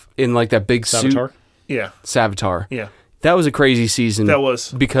himself in like that big Savitar? suit. Yeah. Savitar. Yeah. That was a crazy season. That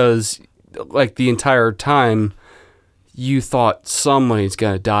was. because like the entire time you thought somebody's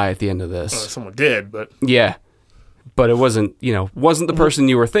gonna die at the end of this. Someone did, but Yeah. But it wasn't the person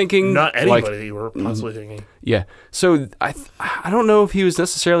you were thinking. not like, anybody you were possibly thinking. Yeah. So I don't know if he was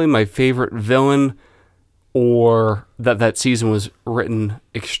necessarily my favorite villain or that season was written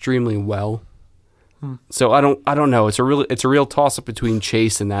extremely well. So I don't know. It's a real toss up between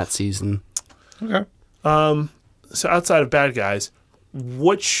Chase and that season. okay. So outside of Bad Guys,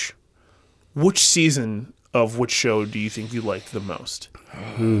 which season of which show do you think you liked the most?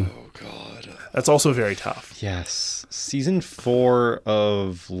 Oh, God. That's also very tough. Yes. Season 4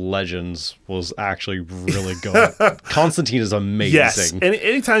 of Legends was actually really good. Constantine is amazing. Yes. And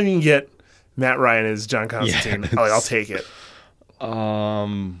anytime you can get Matt Ryan as John Constantine, Yeah, I'll take it.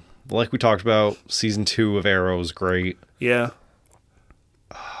 Like we talked about, season 2 of Arrow is great. Yeah.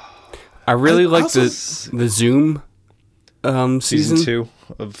 I really like also- the Zoom Season season 2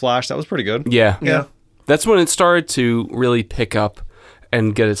 of Flash, that was pretty good. Yeah. Yeah. That's when it started to really pick up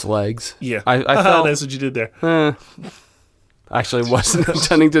and get its legs. Yeah. I felt That's what you did there. actually wasn't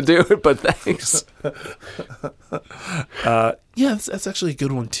intending to do it, but thanks. Yeah, that's actually a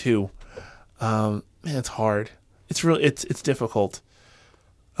good one too. Man, it's hard. It's really it's difficult.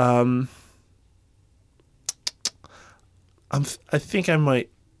 I think I might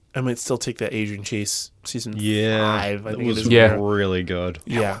still take that Adrian Chase season 5. I that think was it is. Yeah. really good.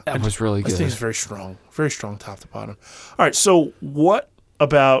 Yeah. That was really I think good. it's very strong top to bottom. All right, so what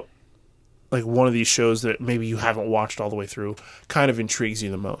about like one of these shows that maybe you haven't watched all the way through kind of intrigues you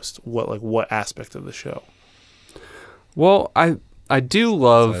the most? What aspect of the show? Well, I do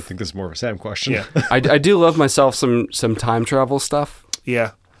love I think this is more of a Sam question. Yeah. I do love myself some time travel stuff.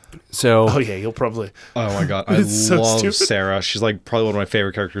 Yeah. So Oh yeah, you'll probably Oh my god, I It's so love stupid. Sarah. She's like probably one of my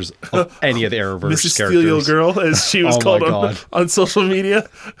favorite characters of any of the Arrowverse Mrs. characters. Steal Your Girl, as she was Oh my called God. on social media.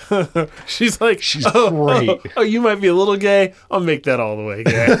 She's like, She's great. Oh, you might be a little gay. I'll make that all the way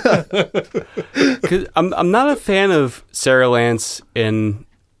gay. 'cause I'm not a fan of Sarah Lance in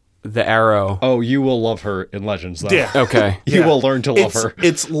The Arrow. Oh, you will love her in Legends though. Yeah. Okay. You Yeah. will learn to love her.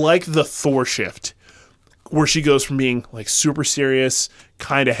 It's like the Thor shift, where she goes from being like super serious,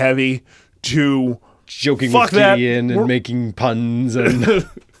 kind of heavy, to Joking Fuck with that. Gideon and We're- making puns and the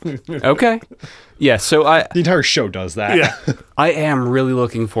Okay. Yeah, so entire show does that. yeah. I am really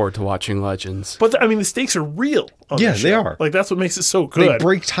looking forward to watching Legends. But I mean, the stakes are real. On Yeah, this they show. are. Like that's what makes it so They good.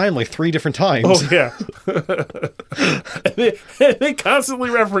 break time like 3 different times. Oh yeah. and they constantly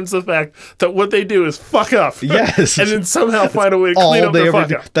reference the fact that what they do is fuck up. Yes. and then somehow find a way to clean All up they their ever fuck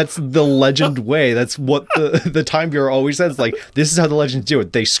do. up. That's the Legend way. That's what the Time Bureau always says. Like, this is how the Legends do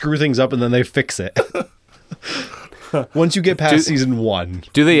it. They screw things up and then they fix it. Once you get past season 1.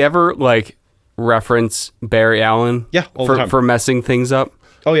 Do they ever like reference Barry Allen? Yeah, all the for time. for messing things up.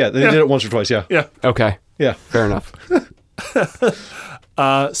 Oh yeah, they did it once or twice. Yeah. Yeah. Okay, Yeah. fair enough.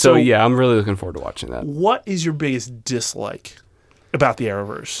 So, So yeah, I'm really looking forward to watching that. what is your biggest dislike about the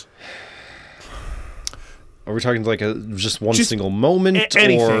Arrowverse? Are we talking like just one Just single moment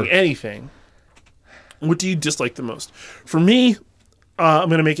or Anything. What do you dislike the most? For me, I'm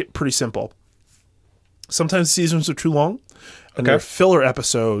going to make it pretty simple. Sometimes seasons are too long, and there are Okay. filler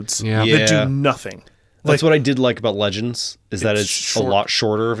episodes Yeah. that Yeah. do nothing. That's what I did like about Legends is that It's it's short. a lot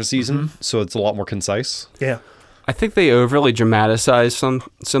shorter of a season, so it's a lot more concise. Yeah. I think they overly dramatize some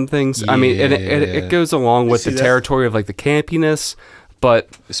things. I mean, Yeah. it goes along with see the that. territory of like the campiness, but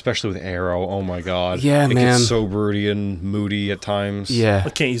Especially with Arrow. Oh my god. Yeah, it man. gets so broody and moody at times. yeah, I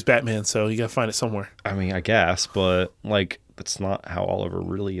can't use Batman, so you got to find it somewhere. I mean, I guess, but like that's not how Oliver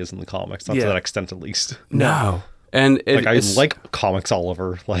really is in the comics. Not Yeah. to that extent, at least. no. And Like I it's, like Comics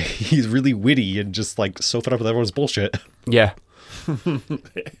Oliver. Like he's really witty and just like so fed up with everyone's bullshit. yeah.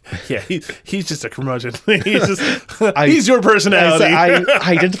 Yeah, he's just a curmudgeon. He's your personality. I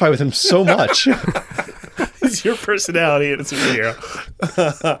identify with him so much. It's your personality and it's a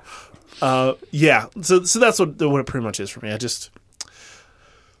superhero. Yeah, so that's what it pretty much is for me. I just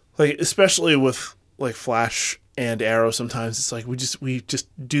like, especially with like Flash and Arrow, sometimes it's like we just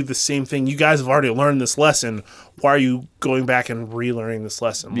do the same thing. You guys have already learned this lesson. Why are you going back and relearning this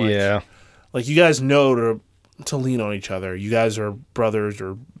lesson? Like, Yeah. like you guys know to lean on each other. You guys are brothers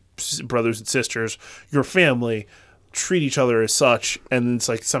and sisters. Your family. Treat each other as such, and it's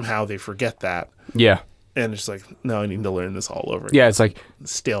like somehow they forget that. Yeah. And it's like, no, I need to learn this all over again. Yeah, it's like,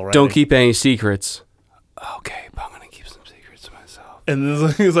 Stale writing. don't keep any secrets. Okay, but I'm going to keep some secrets to myself. And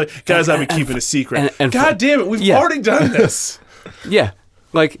it's like, guys, I've been keeping a secret. and God damn it, we've already done this. Yeah,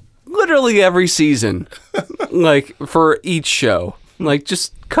 like literally every season, like for each show. Like,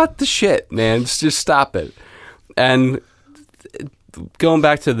 just cut the shit, man. Just stop it. And going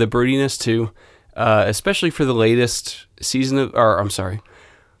back to the broodiness too, especially for the latest season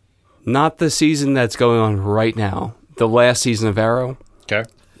not the season that's going on right now. The last season of Arrow. Okay.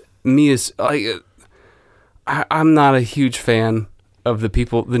 I'm not a huge fan of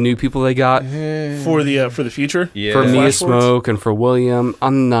the new people they got. For the future? Yeah. For Mia Flash forwards? Smoke and for William,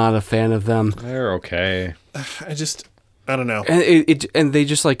 I'm not a fan of them. They're okay. I don't know. And and they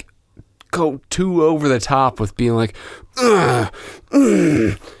just like go too over the top with being like,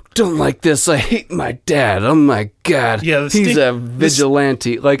 don't like this. I hate my dad. Oh my god. Yeah, he's a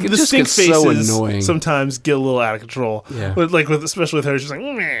vigilante. Like, it The just stink gets so faces annoying. sometimes get a little out of control. Yeah. But like especially with her, she's like,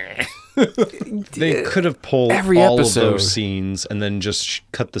 meh. They could have pulled Every all episode. of those scenes and then just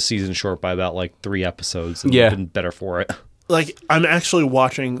cut the season short by about like 3 episodes and Yeah. been better for it. Like, I'm actually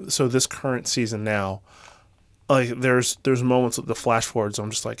watching this current season now. Like, there's moments of the flash forwards.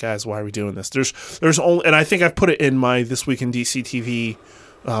 I'm just like, guys, why are we doing this? There's only, and I think I've put it in my This Week in DC TV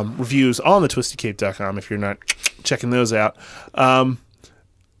reviews on the twistycape.com if you're not checking those out.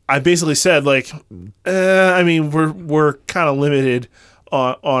 I basically said, like, I mean, we're kind of limited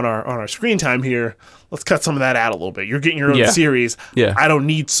on our screen time here. Let's cut some of that out a little bit. You're getting your own series. Yeah. I don't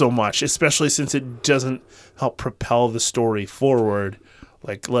need so much, especially since it doesn't help propel the story forward.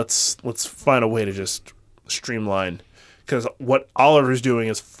 Like, let's find a way to just streamline, because what Oliver's doing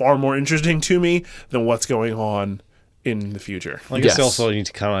is far more interesting to me than what's going on in the future. I guess they Yes. also need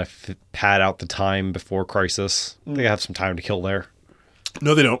to kind of pad out the time before Crisis. They have some time to kill there.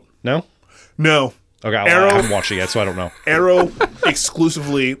 No, they don't. No? No. Okay, well, Arrow- I haven't watched it yet, so I don't know. Arrow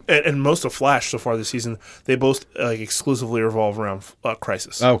exclusively, and most of Flash so far this season, they both exclusively revolve around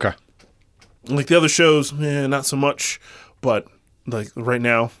Crisis. Oh, okay. Like the other shows, not so much, but like right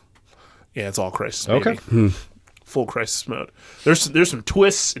now, yeah, it's all Crisis. Baby. Okay. Full Crisis mode. There's some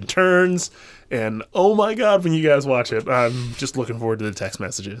twists and turns, and oh my god, when you guys watch it, I'm just looking forward to the text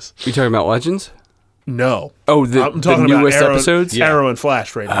messages. You talking about Legends? No. Oh, I'm the talking about newest Arrow, episodes? Yeah. Arrow and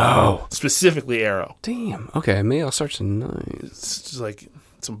Flash right now. Oh. Specifically Arrow. Damn. Okay, maybe I'll start tonight. It's just like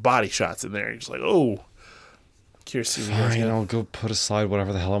some body shots in there. You're just like, oh. Curious to see what you guys Fine, get. I'll go put aside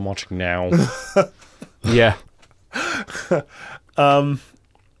whatever the hell I'm watching now. Yeah.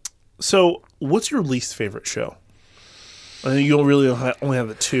 So, what's your least favorite show? I think you'll really only have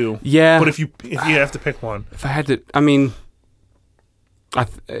the two. Yeah. But if you have to pick one, If I had to, I mean,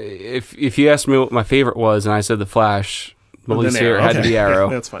 if you asked me what my favorite was, and I said The Flash, the least then favorite had to Okay. be Arrow.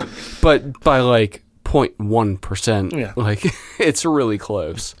 That's fine. But by like 0.1%, Yeah. like it's really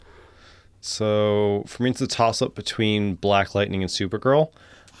close. So for me, it's a toss-up between Black Lightning and Supergirl.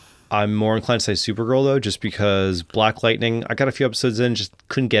 I'm more inclined to say Supergirl, though, just because Black Lightning, I got a few episodes in, just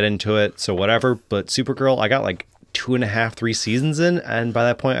couldn't get into it, so whatever. But Supergirl, I got like 2.5, 3 seasons in, and by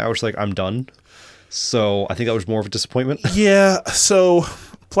that point, I was like, I'm done. So I think that was more of a disappointment. Yeah, so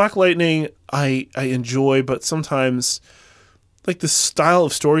Black Lightning I enjoy, but sometimes like the style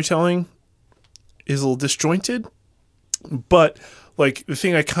of storytelling is a little disjointed. But like the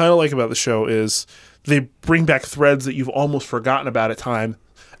thing I kind of like about the show is they bring back threads that you've almost forgotten about at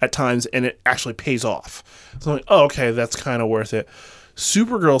times, and it actually pays off. So I'm like, oh, okay, that's kind of worth it.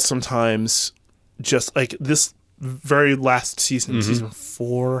 Supergirl sometimes just like this very last season, season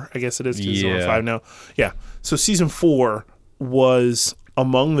 4, I guess it is, 'cause it's on Yeah. 5 now. Yeah. So season 4 was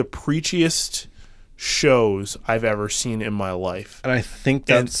among the preachiest shows I've ever seen in my life. And I think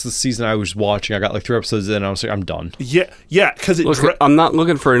that's the season I was watching. I got like 3 episodes in, and I was like, I'm done. Yeah, because it Look, I'm not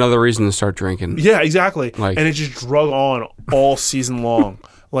looking for another reason to start drinking. yeah, exactly. Like- And it just drug on all season long.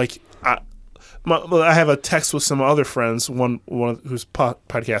 Like I have a text with some other friends. One who's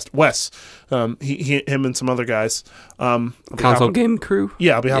podcast, Wes. Him and some other guys. Console game crew.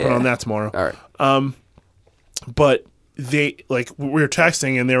 Yeah, I'll be hopping Yeah. on that tomorrow. All right. But they we were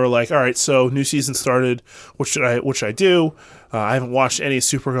texting and they were like, "All right, so new season started. What should I do? I haven't watched any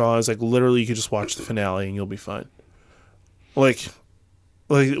Supergirl." I was like, "Literally, you could just watch the finale and you'll be fine." Like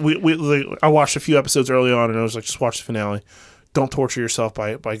I watched a few episodes early on and I was like, "Just watch the finale. Don't torture yourself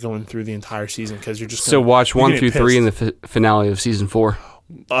by going through the entire season because you're just Watch you're 1 gonna through get 3 in pissed." the finale of season 4.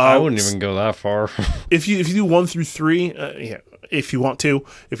 I wouldn't even go that far. If you do 1 through 3, yeah, if you want to,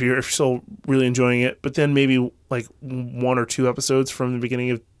 if you're still really enjoying it, but then maybe like 1 or 2 episodes from the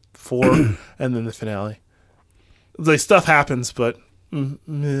beginning of 4 and then the finale. Like stuff happens, but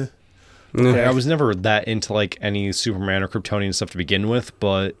meh. Okay. I was never that into like any Superman or Kryptonian stuff to begin with,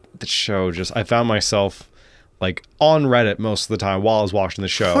 but the show I found myself like on Reddit most of the time while I was watching the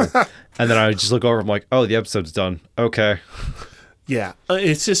show, and then I would just look over. I'm like, oh, the episode's done. Okay. Yeah,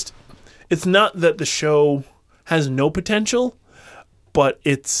 it's not that the show has no potential, but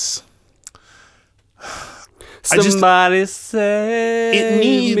it's Somebody say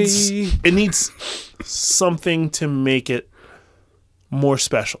it needs something to make it more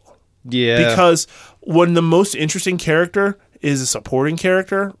special. Yeah. Because when the most interesting character is a supporting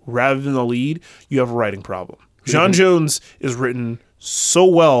character rather than the lead, you have a writing problem. John Jones is written so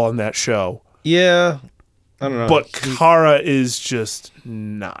well on that show, Yeah. I don't know. but Kara is just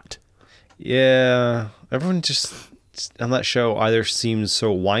not. Yeah. Everyone just on that show either seems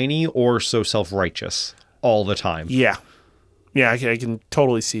so whiny or so self-righteous all the time. Yeah, I can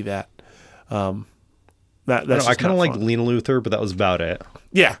totally see that. I kind of like Lena Luthor, but that was about it.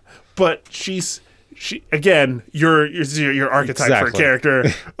 Yeah, but she again, your archetype for a Exactly. character.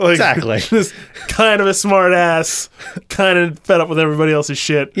 Like, Exactly. This kind of a smart ass, kind of fed up with everybody else's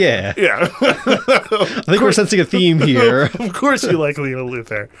shit. Yeah. Yeah. I think we're sensing a theme here. Of course you like Lena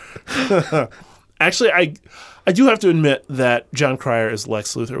Luthor. Actually, I do have to admit that John Cryer as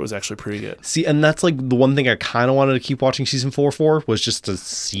Lex Luthor was actually pretty good. See, and that's like the one thing I kind of wanted to keep watching season 4 for, was just to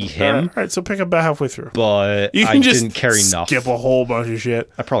see him. All right, so pick up about halfway through. But You I can just didn't care enough. skip a whole bunch of shit.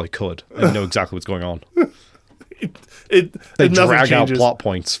 I probably could. I know exactly what's going on. They Nothing drag out changes. plot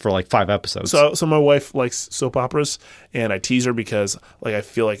points for like 5 episodes. So my wife likes soap operas, and I tease her because like I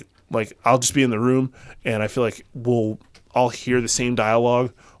feel like I'll just be in the room and I feel like I'll hear the same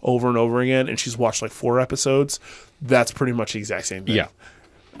dialogue over and over again, and she's watched like 4 episodes. That's pretty much the exact same thing. Yeah.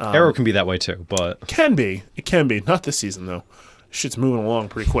 Arrow can be that way too, but It can be. Not this season though. Shit's moving along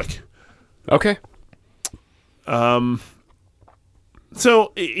pretty quick. Okay. So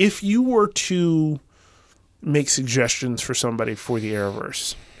if you were to make suggestions for somebody for the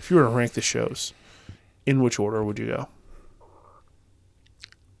Arrowverse, if you were to rank the shows, in which order would you go?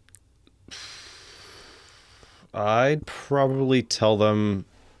 I'd probably tell them.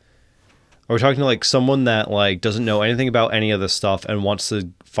 Are we talking to like someone that like doesn't know anything about any of this stuff and wants to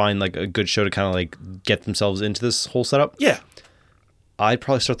find like a good show to kind of like get themselves into this whole setup? Yeah, I'd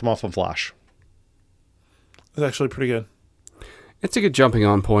probably start them off on Flash. that's actually pretty good. It's a good jumping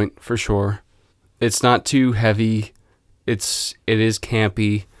on point for sure. It's not too heavy. It is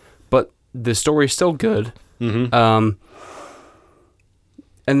campy, but the story's still good. Mm-hmm.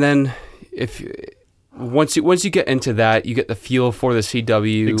 And then once you get into that, you get the feel for the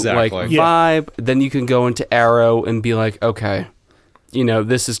CW Exactly. like Yeah. vibe. Then you can go into Arrow and be like, okay,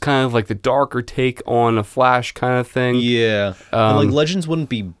 this is kind of like the darker take on a Flash kind of thing. Yeah. And like Legends wouldn't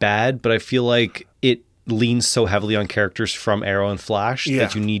be bad, but I feel like it leans so heavily on characters from Arrow and Flash Yeah.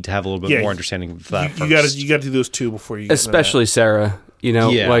 that you need to have a little bit Yeah, more understanding of that. You got to do those 2 before you get into Especially Sarah.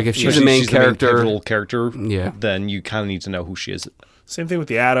 yeah. Like if she's Yeah. the main she's character. the main pivotal character, Yeah. then you kind of need to know who she is. that. Same thing with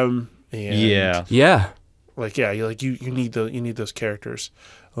the Atom. And Yeah. Yeah. you need those characters.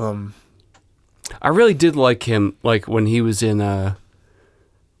 I really did like him, like when he was in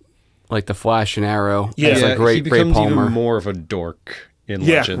like the Flash and Arrow. Yeah. as like he Ray becomes Palmer. even more of a dork in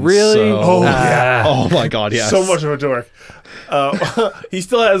Yeah. Legends. Really? So- Oh, yeah. Oh my god, yes. So much of a dork. He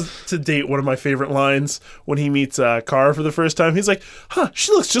still has to date one of my favorite lines when he meets Kara for the first time. He's like, "Huh,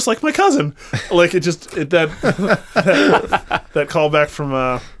 she looks just like my cousin." Like that callback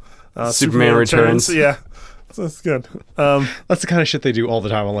from Superman Returns. Yeah, that's good. That's the kind of shit they do all the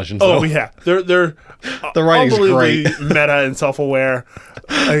time on Legends. Oh though. yeah, they're The writing's unbelievably great. meta and self-aware.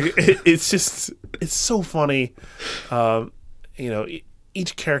 Like, it's so funny.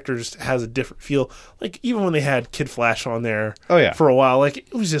 Each character just has a different feel. Like even when they had Kid Flash on there, Oh, yeah. for a while, like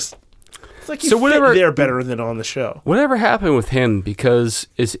it was just It's like you So fit whatever- there better than on the show. Whatever happened with him? Because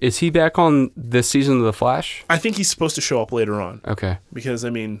is he back on this season of The Flash? I think he's supposed to show up later on Okay. because I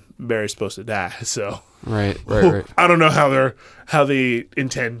mean Barry's supposed to die, so Right. I don't know how they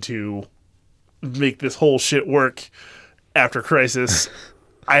intend to make this whole shit work after Crisis.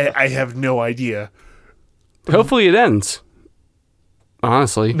 I have no idea. Hopefully it ends.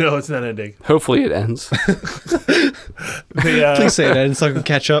 Honestly. No, it's not ending. Hopefully it ends. They, Please say that and so I can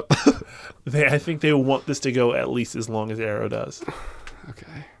catch up. I think they want this to go at least as long as Arrow does.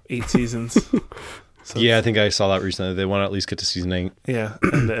 Okay. 8 seasons. Yeah, I think I saw that recently. They want to at least get to season 8. Yeah,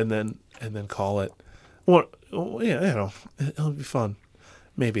 and then call it. Well, yeah, you know, it'll be fun,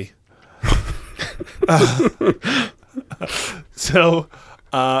 maybe. So,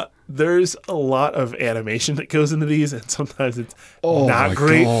 there's a lot of animation that goes into these, and sometimes it's not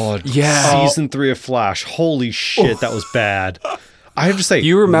great. God. Yeah. Season 3 of Flash. Holy shit, that was bad. I have to say,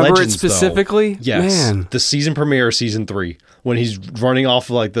 You remember Legends, it specifically? Though, yes. Man. The season premiere of season 3, when he's running off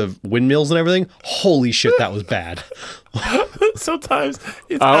of like the windmills and everything. Holy shit, that was bad. Sometimes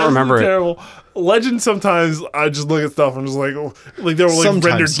it's I don't remember it. terrible. Legend. Sometimes I just look at stuff. I'm just like, oh, like there were like Sometimes,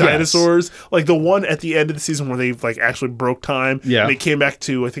 rendered yes. dinosaurs. Like the one at the end of the season where they like actually broke time. Yeah. And they came back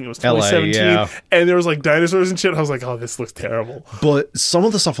to I think it was LA, 2017, yeah. and there was like dinosaurs and shit. I was like, oh, this looks terrible. But some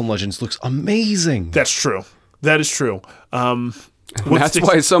of the stuff on Legends looks amazing. That's true. That is true. What That's sticks-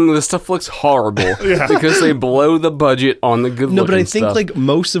 why some of the stuff looks horrible. Yeah. Because they blow the budget on the good No, but I looking think stuff. like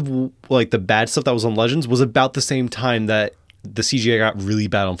most of like the bad stuff that was on Legends was about the same time that the CGI got really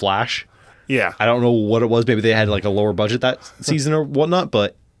bad on Flash. Yeah. I don't know what it was. Maybe they had like a lower budget that season or whatnot,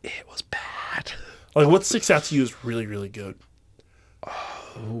 but it was bad. Like what sticks out to you is really, really good.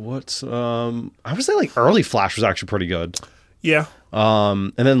 What's I would say like early Flash was actually pretty good. Yeah.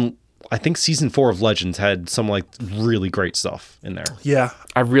 And then I think season 4 of Legends had some like really great stuff in there. Yeah.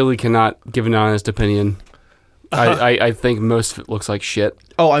 I really cannot give an honest opinion. I think most of it looks like shit.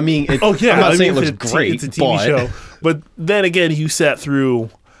 Oh, I mean, Oh yeah. I'm not I saying mean, it looks great. It's a TV but show. But then again, you sat through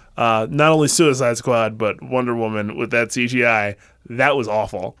not only Suicide Squad but Wonder Woman with that CGI. That was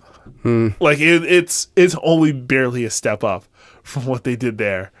awful. Like it's only barely a step up from what they did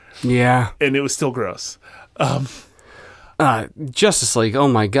there, Yeah. and it was still gross. Justice League, oh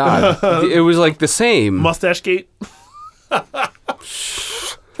my god. It was like the same. Mustache Gate.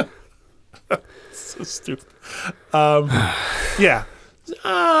 So stupid. Yeah.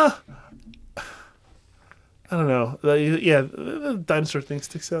 I don't know. Yeah, the dinosaur thing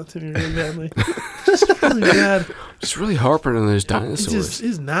sticks out to me really badly. It's really bad. Just really harping on those It dinosaurs. just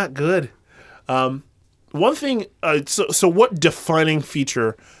is not good. One thing. So what defining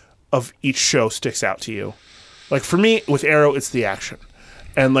feature of each show sticks out to you? Like for me, with Arrow, it's the action,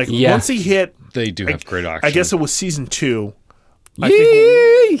 and like Yeah. once he hit, they do have great action. I guess it was season 2. I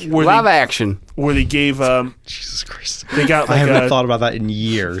Yay! think where Live they- action. where they gave Jesus Christ. they got I like haven't a, thought about that in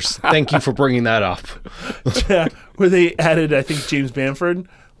years. Thank you for bringing that up. where they added I think James Bamford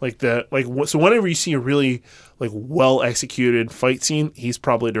so whenever you see a really like well executed fight scene, he's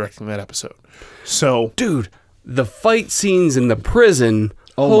probably directing that episode. So Dude, the fight scenes in the prison.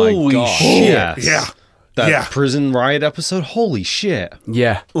 Oh holy my god. shit. Yes. yeah, That yeah. prison riot episode. Holy shit.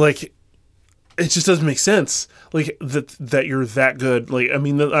 Yeah. like it just doesn't make sense. Like that you're that good. Like I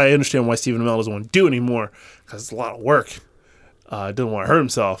mean, I understand why Stephen Amell doesn't want to do it anymore because it's a lot of work. Doesn't want to hurt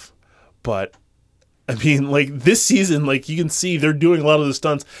himself, but I mean, like this season, like you can see they're doing a lot of the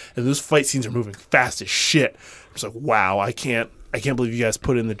stunts, and those fight scenes are moving fast as shit. It's like, wow, I can't believe you guys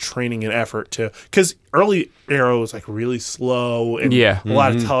put in the training and effort to, because early Arrow was like really slow and Yeah. a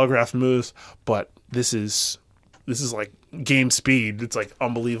lot of telegraph moves, but this is like game speed. It's like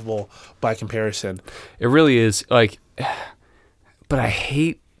unbelievable by comparison. It really is. Like, but I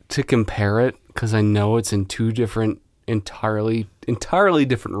hate to compare it because I know it's in two different, entirely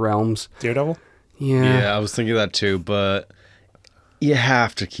different realms. Daredevil? Yeah, I was thinking that too, but you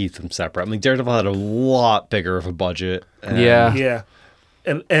have to keep them separate. I mean, Daredevil had a lot bigger of a budget. And Yeah. Yeah.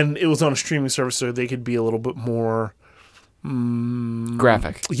 And it was on a streaming service, so they could be a little bit more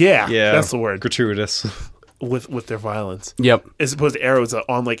Graphic. yeah, Yeah. that's the word, Gratuitous. with their violence. Yep. As opposed to Arrow's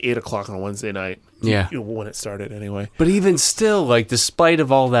on like 8 o'clock on a Wednesday night. Yeah. When it started anyway. But even still, like, despite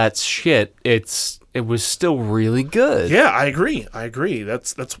of all that shit, it was still really good. Yeah, I agree.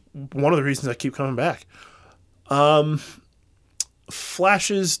 That's one of the reasons I keep coming back.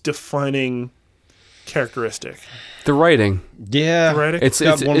 Flash's defining characteristic. The writing. Yeah. Right? It's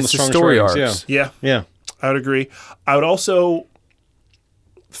got one of the the strongest story ratings, arcs. Yeah, Yeah. I would agree. I would also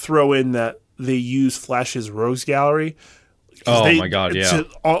throw in that they use Flash's rogues gallery Oh my God, it's yeah.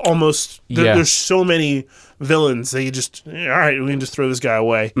 almost Yeah. there's so many villains they just all right, we can just throw this guy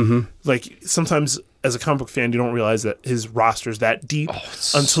away. Mm-hmm. Like sometimes as a comic book fan, you don't realize that his roster's that deep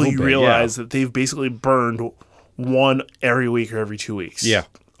it's until so you big, realize that they've basically burned one every week or every 2 weeks. Yeah.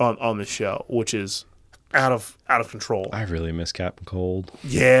 on the show, which is out of control. I really miss Captain Cold.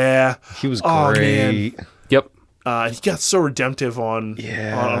 Yeah, He was Oh, man. great. Yep. he got so redemptive on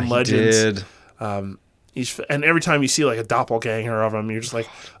Yeah, he Legends. did. And every time you see like a doppelganger of him, you're just like,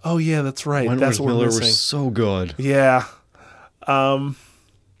 oh yeah, that's right. Wentworth That's what we're Miller missing. was so good. Yeah.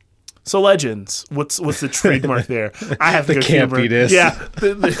 So Legends, what's the trademark there? I have to The go humor. campiness. Yeah.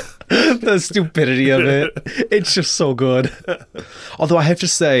 The stupidity of it. It's just so good. Although I have to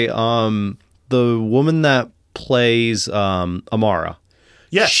say, the woman that plays Amara,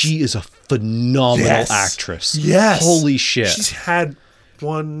 Yes. she is a phenomenal Yes. actress. Yes. Holy shit. She's had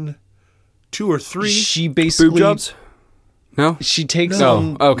 1, 2, or 3. She basically Boob jobs? No? She takes Oh,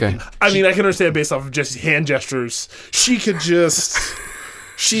 on okay. I mean, I can understand based off of just hand gestures. She could just.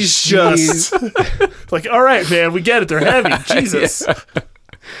 She's just like, all right, man, we get it. They're heavy. Jesus. I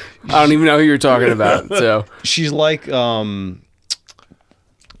don't even know who you're talking about. So she's like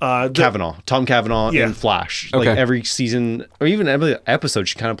Kavanaugh, Tom Cavanaugh Yeah. in Flash. Like Okay. every season or even every episode,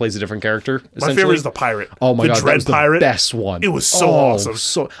 she kind of plays a different character. My favorite essentially. is the pirate. Oh my the god, that Dread was the pirate. best one. It was so awesome.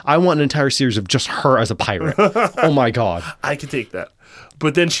 So I want an entire series of just her as a pirate. Oh my god! I could take that.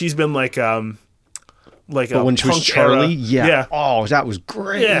 But then she's been like But when she was punk Charlie, era. yeah. Oh, that was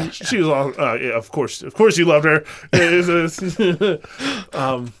great. Yeah, she was all. Yeah, of course, you loved her.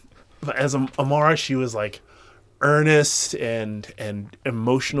 But as Amara, she was like earnest and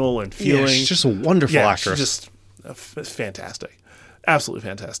emotional and feeling. Yeah, she's just a wonderful actress. She's just fantastic, absolutely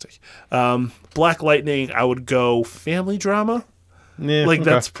fantastic. Black Lightning, I would go family drama. Yeah, Like okay.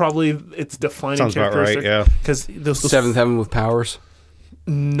 that's probably its defining Sounds about right, characteristic. yeah. Because those Seventh Heaven with powers.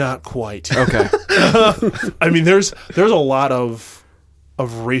 not quite. Okay. I mean, there's a lot of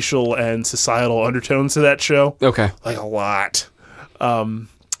racial and societal undertones to that show. Okay. Like a lot,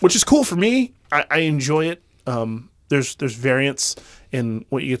 which is cool for me. I enjoy it. There's variance in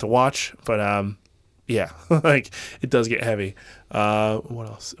what you get to watch, but yeah, like it does get heavy. What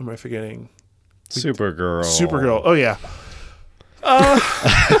else am I forgetting? Supergirl. Supergirl. Oh yeah,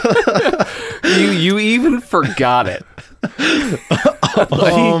 You even forgot it.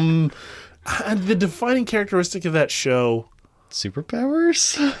 and the defining characteristic of that show.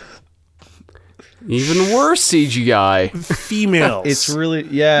 Superpowers. Even worse CGI. Females. It's really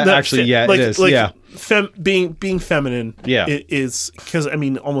it is. Like yeah. being feminine. Yeah. it is because I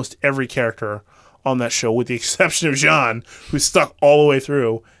mean almost every character on that show, with the exception of Jean, who's stuck all the way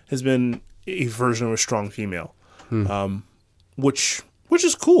through, has been a version of a strong female, which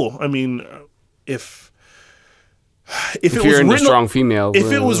is cool. I mean, if it was you're into written, strong female,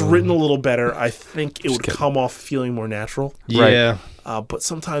 if it was written a little better, I think it would come off feeling more natural. Yeah. But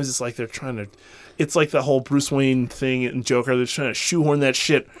sometimes it's like they're trying to. It's like the whole Bruce Wayne thing in Joker. They're trying to shoehorn that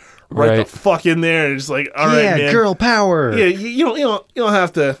shit right the fuck in there, and it's like, all right, man. Girl power. Yeah, you don't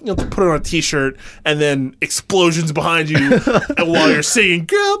have to put it on a t-shirt and then explosions behind you while you're singing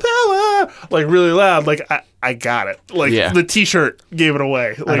 "Girl Power" like really loud. Like I got it. Like the t-shirt gave it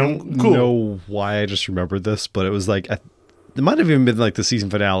away. Like, I don't know why I just remembered this, but it was like it might have even been like the season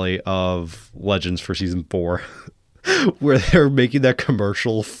finale of Legends for season 4, where they're making that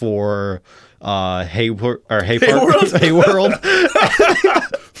commercial for Hayworld.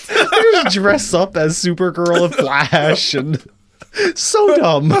 They just dress up as Supergirl and Flash, and so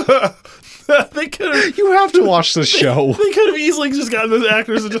dumb. They could have. You have to watch the show. They could have easily just gotten those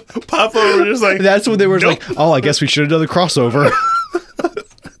actors and just pop over and just like. That's when they were Nope. like, "Oh, I guess we should have done the crossover."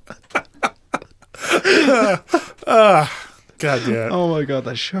 God damn. Oh my god,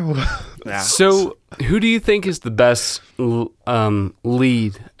 that show. Yeah. So, who do you think is the best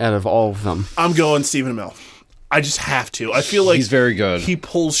lead out of all of them? I'm going Stephen Amell. I just have to. I feel like He's very good. He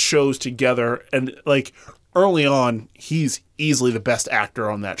pulls shows together, and like early on, he's easily the best actor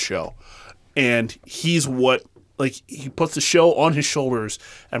on that show, and he's what he puts the show on his shoulders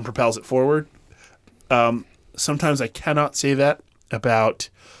and propels it forward. Sometimes I cannot say that about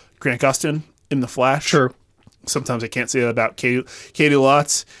Grant Gustin in The Flash. Sure. Sometimes I can't say that about Katie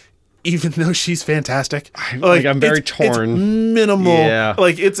Lotz, even though she's fantastic. I'm very it's torn. minimal. Yeah.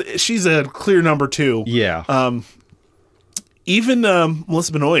 She's a clear number 2. Yeah. Even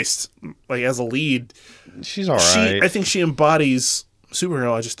Melissa Benoist, as a lead, She's all right. I think she embodies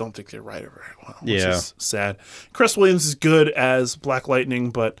Supergirl. I just don't think they write her very well, which Yeah. is sad. Cress Williams is good as Black Lightning,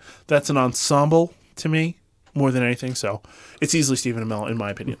 but that's an ensemble to me more than anything. So it's easily Stephen Amell, in my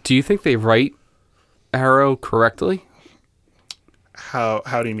opinion. Do you think they write Arrow correctly? How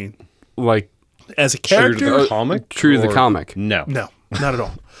do you mean? Like As a True to character? the comic? true to the Or- comic. No. No, not at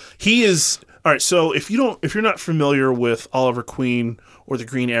all. He is all right. So if you're not familiar with Oliver Queen or the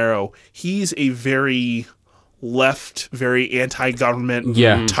Green Arrow, he's a very left, very anti-government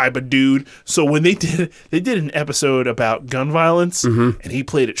Yeah. type of dude. So when they did an episode about gun violence, and he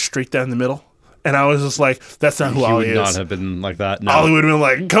played it straight down the middle, and I was just like, that's not who He Ollie would is. not have been like that. No. Ollie would have been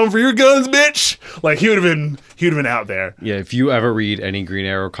like, "Come for your guns, bitch!" Like he would have been out there. Yeah, if you ever read any Green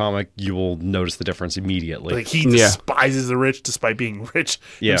Arrow comic, you will notice the difference immediately. Like he Yeah. despises the rich despite being rich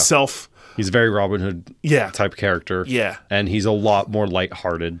Yeah. himself. He's a very Robin Hood Yeah. type character. Yeah. And he's a lot more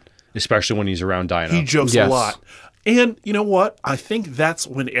lighthearted, especially when he's around Dinah. He jokes Yes. a lot. And you know what? I think that's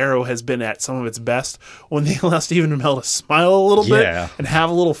when Arrow has been at some of its best, when they allow Stephen Amell to smile a little Yeah. bit and have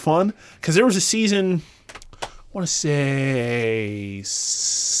a little fun. Because there was a season, I want to say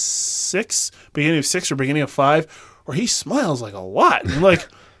 6, beginning of 6 or beginning of 5, where he smiles like a lot. And like,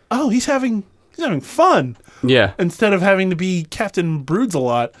 oh, he's having fun. Yeah. Instead of having to be Captain Broods a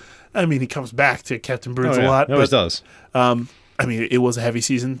lot. I mean, he comes back to Captain Broods a lot. He always but, does. I mean, it was a heavy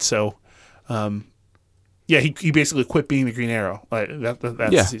season, so yeah, he basically quit being the Green Arrow. Like that's Yeah.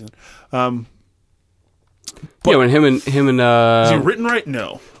 the season. Yeah, when him and Is he written right?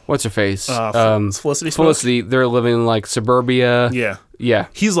 No. what's her face? Felicity Smoke? Felicity, they're living in like suburbia. Yeah, Yeah.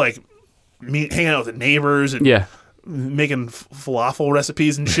 he's like hanging out with the neighbors and Yeah. making falafel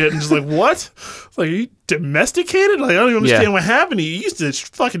recipes and shit, and just like, what? Like, are you domesticated? Like, I don't even understand Yeah. what happened. You used to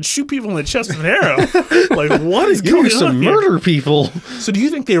fucking shoot people in the chest with an arrow. Like, what is You going used to on here? murder people. So, do you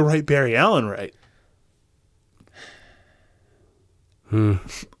think they write Barry Allen right?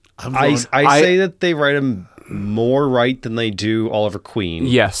 I say that they write him more right than they do Oliver Queen,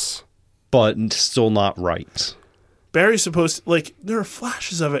 Yes. but still not right. Barry's supposed to, like, there are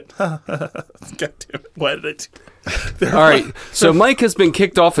flashes of it. God damn it. Why did I do All right. So Mike has been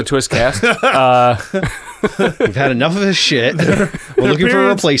kicked off the Twistcast. We've had enough of his shit. We're looking for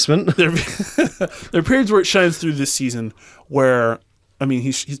a periods- replacement. there are periods where it shines through this season where, I mean,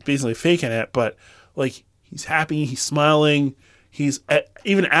 he's basically faking it, but, like, he's happy, he's smiling, he's,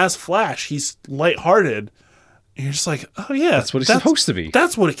 even as Flash, he's lighthearted. And you're just like, oh, yeah. That's what he's supposed to be.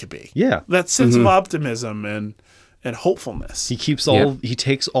 That's what it could be. Yeah. That sense of optimism and hopefulness. He keeps Yeah. he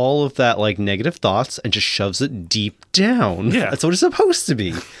takes all of that like negative thoughts and just shoves it deep down. Yeah. That's what it's supposed to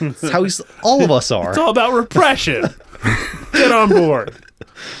be. That's how all of us are. It's all about repression. Get on board.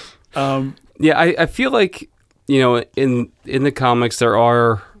 Yeah, I feel like, you know, in the comics there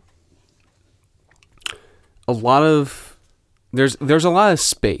are a lot of there's a lot of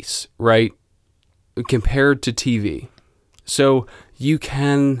space, right? Compared to TV. So you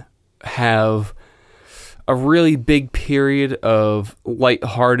can have a really big period of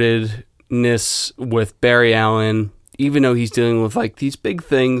lightheartedness with Barry Allen, even though he's dealing with like these big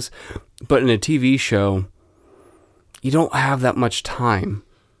things, but in a TV show, you don't have that much time.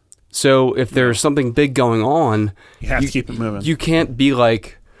 So if there's something big going on, You have to keep it moving. you can't be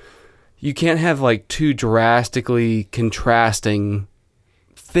like, you can't have like two drastically contrasting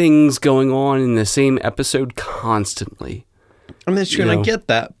things going on in the same episode constantly. I mean, that's true, and know. I get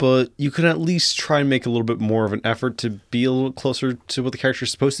that, but you can at least try and make a little bit more of an effort to be a little closer to what the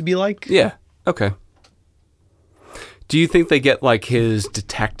character's supposed to be like. Yeah. Okay. Do you think they get like his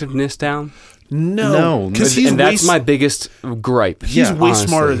detectiveness down? No, because he's and way, that's my biggest gripe. he's Yeah, way honestly.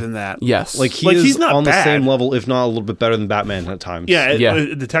 smarter than that. Yes. Like he Like, is he's not on the bad. same level, if not a little bit better than Batman at times. Yeah,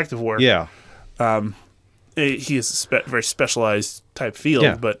 Yeah. Detective work. Yeah. He is a very specialized type field,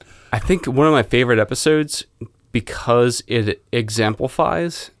 Yeah. but I think one of my favorite episodes, because it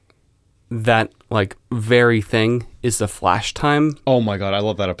exemplifies that like very thing, is the Flash time. Oh my god, I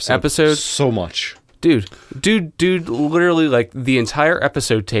love that episode so much. Dude, literally, like the entire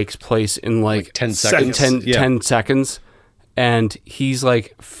episode takes place in like 10 Seconds. seconds. 10, Yeah. 10 seconds, and he's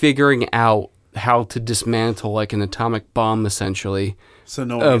like figuring out how to dismantle like an atomic bomb essentially, so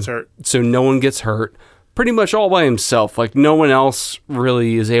no one gets hurt. so no one gets hurt. Pretty much all by himself. Like no one else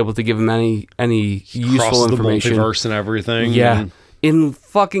really is able to give him any useful Crosses the information. multiverse and everything. Yeah, And in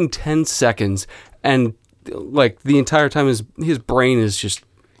fucking 10 seconds, and like the entire time his brain is just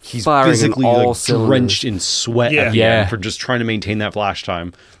he's firing physically in all like cylinders. drenched in sweat at the Yeah. end for just trying to maintain that Flash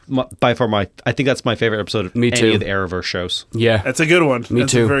time. By far, I think that's my favorite episode of Me any too. of the Arrowverse shows. Yeah, That's a good one. Me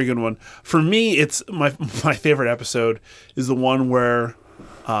That's too. a very good one. For me, it's my favorite episode is the one where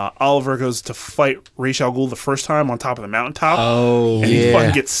Oliver goes to fight Ra's al Ghul the first time on top of the mountaintop. Oh, and he yeah.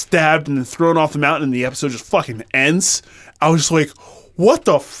 fucking gets stabbed and then thrown off the mountain, and the episode just fucking ends. I was just like, what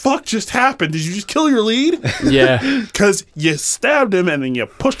the fuck just happened? Did you just kill your lead? Yeah. Because you stabbed him and then you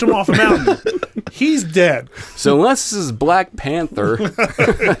pushed him off a mountain. He's dead. So unless this is Black Panther,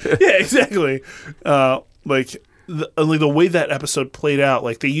 Yeah, exactly. Like the way that episode played out,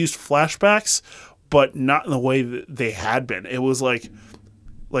 like they used flashbacks, but not in the way that they had been. It was like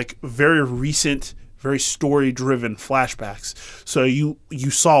very recent, very story driven flashbacks. So you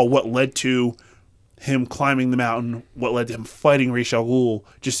saw what led to him climbing the mountain, what led to him fighting Ra's al Ghul,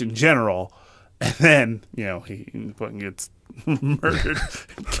 just in general, and then he fucking gets murdered,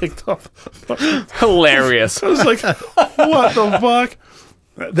 kicked off. hilarious. I was like, what the fuck?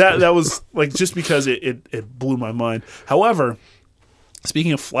 That was like, just because it blew my mind. However,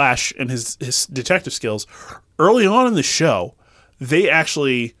 speaking of Flash and his detective skills, early on in the show, they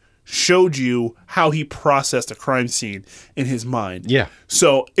actually showed you how he processed a crime scene in his mind. Yeah.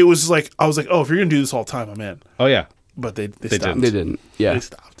 So it was like, I was like, oh, if you're gonna do this all the time, I'm in. Oh yeah. But they stopped. didn't. They didn't. Yeah. They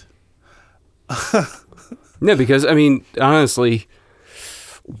stopped. No, because I mean, honestly,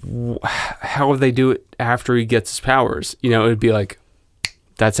 how would they do it after he gets his powers? It'd be like,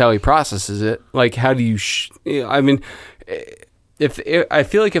 that's how he processes it. Like, how do you? I mean, if I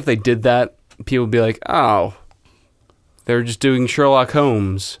feel like if they did that, people would be like, oh, they're just doing Sherlock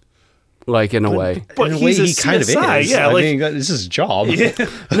Holmes, like in a way. But in a way, he's a he kind of CSI, is. yeah, I like- mean, this is his job.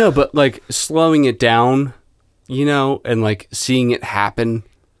 No, but like slowing it down, and like seeing it happen.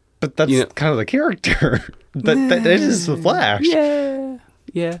 But that's kind of the character. that is the Flash.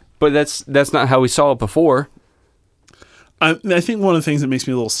 Yeah. But that's not how we saw it before. I think one of the things that makes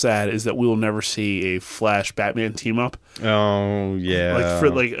me a little sad is that we will never see a Flash Batman team up, Oh yeah. like for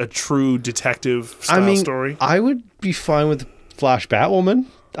like a true detective style story. I would be fine with Flash Batwoman.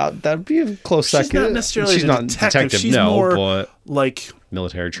 That'd be a close She's second. not necessarily She's a not detective. She's no, more but like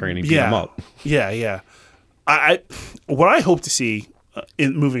military training, beat him yeah, up. yeah. I what I hope to see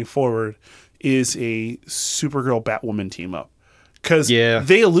in moving forward is a Supergirl Batwoman team up, because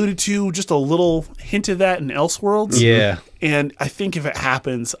they alluded to just a little hint of that in Elseworlds. Yeah. And I think if it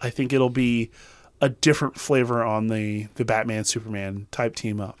happens, I think it'll be a different flavor on the Batman Superman type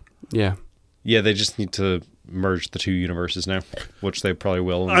team up. Yeah. Yeah, they just need to merge the two universes now, which they probably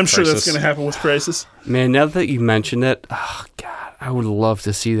will. I'm sure that's going to happen with Crisis. Man, now that you mentioned it, oh god, I would love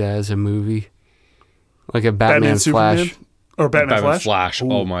to see that as a movie, like a Batman Flash. Superman? Or Batman Flash.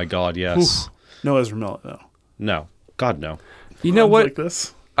 Ooh. Oh my god, yes. Ooh. No Ezra Miller, though. No. God, no. You know what? Like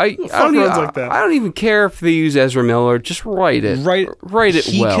this. I don't even care if they use Ezra Miller. Just write it. Write it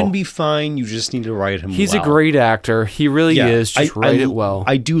he well. He can be fine. You just need to write him He's well. a great actor. He really is. Just write it well.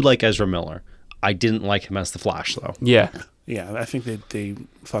 I do like Ezra Miller. I didn't like him as the Flash, though. Yeah. Yeah, I think they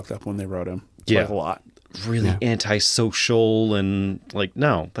fucked up when they wrote him. Yeah. Like a lot. Really antisocial and like,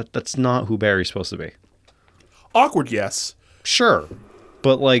 no, that's not who Barry's supposed to be. Awkward, yes. Sure.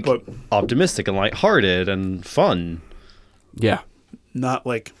 But optimistic and lighthearted and fun. Yeah. Not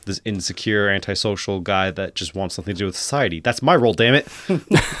like this insecure, antisocial guy that just wants something to do with society. That's my role, damn it.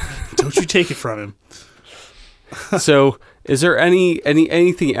 Don't you take it from him. So, is there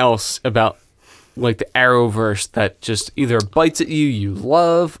anything else about like the Arrowverse that just either bites at you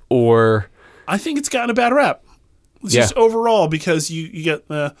love, or I think it's gotten a bad rap. Just overall, because you get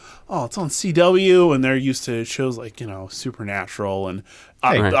it's on CW and they're used to shows like Supernatural and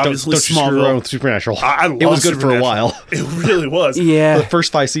obviously don't you screw around Smallville. with Supernatural. I love it was good for a Supernatural. while. It really was. yeah, The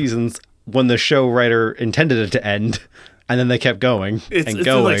first 5 seasons, when the show writer intended it to end, and then they kept going It's and in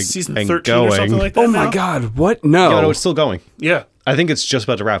going like season and 13 going. or something like that. oh my now. god, what? No, Yeah, no, it's still going. Yeah. I think it's just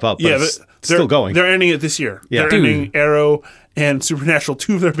about to wrap up, but Yeah, it's but still going. They're ending it this year. Yeah. They're Dude. ending Arrow and Supernatural,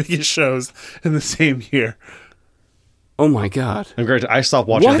 2 of their biggest shows in the same year. Oh my god, I'm great. I stopped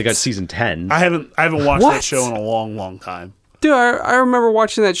watching. I What? think at season 10. I haven't watched What? that show in a long, long time. dude! I remember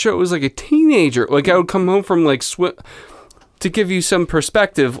watching that show. It was like a teenager. Like I would come home from like swim. To give you some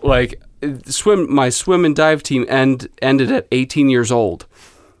perspective, like my swim and dive team ended at 18 years old.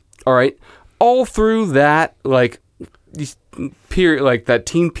 All right, all through that period, like that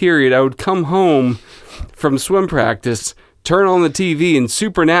teen period, I would come home from swim practice, turn on the TV, and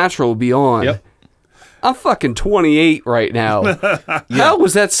Supernatural would be on. Yep. I'm fucking 28 right now. How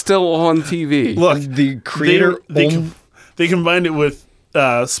was that still on TV? Look, The creator they combined it with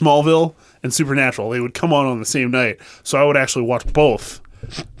Smallville and Supernatural. They would come on the same night, so I would actually watch both.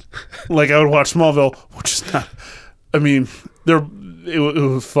 Like I would watch Smallville, which is not. I mean, it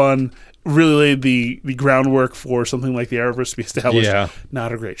was fun. Really laid the groundwork for something like the Arrowverse to be established. Yeah.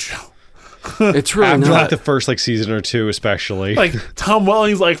 Not a great show. It's really after not. like the first season or 2, especially. Like Tom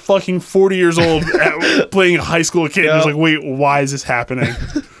Welling's like fucking 40 years old playing a high school kid. And he's like, wait, why is this happening?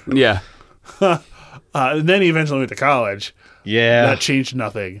 Yeah. And then he eventually went to college. Yeah. That changed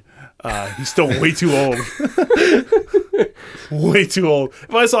nothing. He's still way too old. Way too old.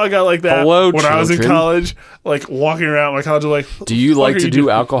 If I saw a guy like that Hello, when I was in children. college, like walking around my college, like, Do you like to do doing?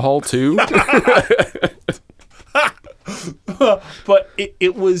 alcohol too? But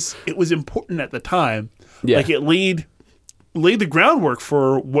it was important at the time. Yeah. Like it laid the groundwork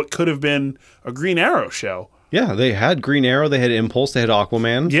for what could have been a Green Arrow show. Yeah, they had Green Arrow, they had Impulse, they had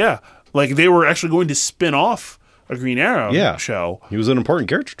Aquaman. Yeah, like they were actually going to spin off a Green Arrow Yeah. show. He was an important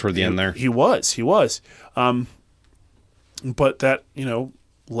character toward the end there. He was. But that,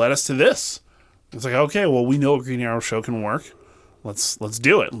 led us to this. It's like, okay, well, we know a Green Arrow show can work. Let's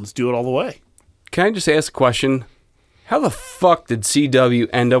do it. Let's do it all the way. Can I just ask a question? How the fuck did CW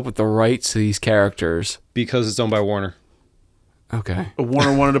end up with the rights to these characters? Because it's owned by Warner. Okay.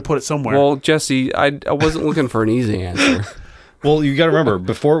 Warner wanted to put it somewhere. Well, Jesse, I wasn't looking for an easy answer. Well, you got to remember,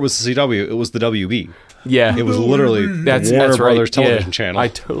 before it was the CW, it was the WB. Yeah. It was literally that's the Warner right. Brothers television Yeah. channel. I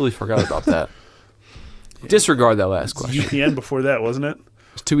totally forgot about that. Disregard that last question. UPN before that, wasn't it?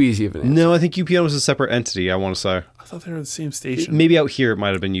 It's too easy of an answer. No, I think UPN was a separate entity, I want to say. I thought they were the same station. Maybe out here it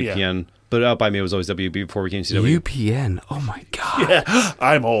might have been Yeah. UPN, but out by me it was always WB before we came to CW. UPN. Oh my god. Yeah,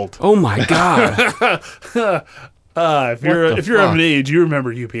 I'm old. Oh my god. If you're the if you're of fuck? an age, you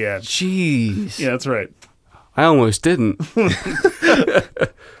remember UPN. Jeez. Yeah, that's right. I almost didn't.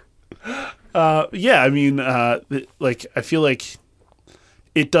 Yeah, I mean, like I feel like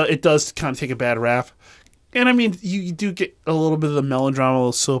it does kind of take a bad rap, and I mean, you do get a little bit of the melodrama, a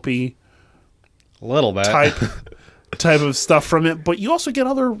little soapy A little bit. type of stuff from it, but you also get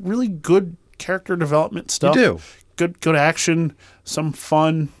other really good character development stuff. You do. Good action, some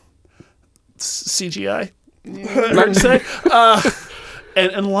fun CGI. Hard to say,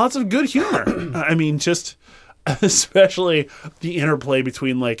 and lots of good humor. I mean, just especially the interplay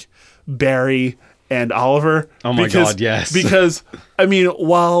between like Barry and Oliver. Oh my God, yes. Because I mean,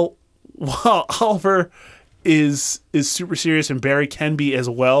 while Oliver is super serious and Barry can be as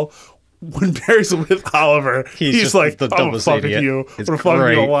well, when Barry's with Oliver, he's just like, the "I'm gonna dumbest fuck with idiot. you. It's I'm gonna fuck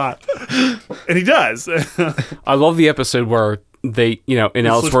with you a great. lot," and he does. I love the episode where they, in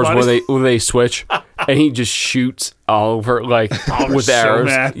Elseworlds bodies? when they switch and he just shoots Oliver like Oliver's with so arrows.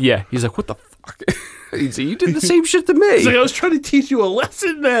 mad. Yeah, he's like, "What the fuck?" He's like, "You did the same shit to me." He's like, "I was trying to teach you a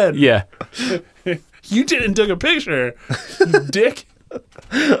lesson, man. Yeah. You didn't take a picture, you dick."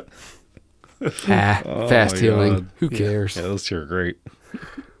 Fast my healing. God. Who cares? Yeah, those two are great.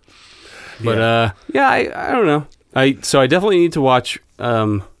 But I don't know. I definitely need to watch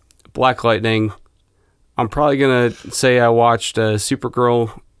Black Lightning. I'm probably gonna say I watched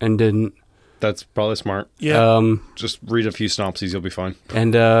Supergirl and didn't. That's probably smart. Yeah, Just read a few synopses, you'll be fine.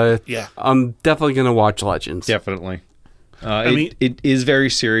 And yeah. I'm definitely gonna watch Legends. Definitely. mean- it is very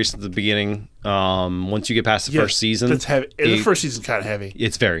serious at the beginning. Once you get past the first season, That's heavy. The first season's kind of heavy.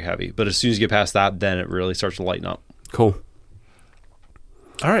 it's very heavy. But as soon as you get past that, then it really starts to lighten up. Cool.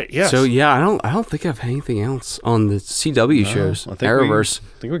 All right, yeah. So yeah, I don't think I have anything else on the CW shows. I think Arrowverse.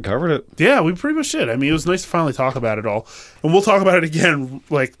 I think we covered it. yeah, we pretty much did. I mean, it was nice to finally talk about it all, and we'll talk about it again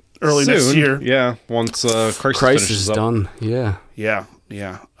like early next Soon. year. Yeah, once Crisis Crisis finishes is up. done. Yeah.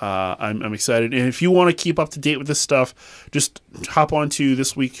 Yeah. I'm excited. And if you want to keep up to date with this stuff, just hop on to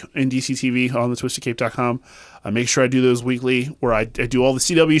This Week in DC TV on the twistedcape.com. I make sure I do those weekly where I do all the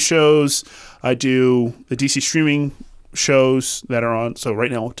CW shows. I do the DC streaming shows that are on. So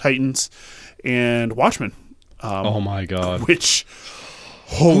right now, Titans and Watchmen, Oh my God. which,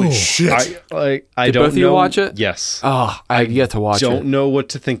 holy shit. I Did don't both of you know. watch it? Yes. Oh, I get to watch Don't it. know what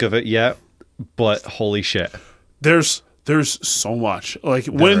to think of it yet, but holy shit. There's so much. Like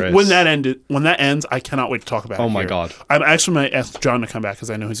There when is. that ends, I cannot wait to talk about it. Oh my here. God. I'm actually going to ask John to come back because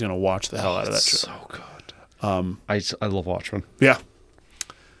I know he's going to watch the hell out of that show. So good. I love Watchmen. Yeah.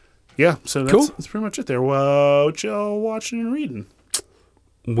 Yeah, so Cool. that's pretty much it there. What y'all watching and reading?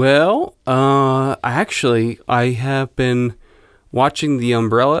 Well, I have been watching The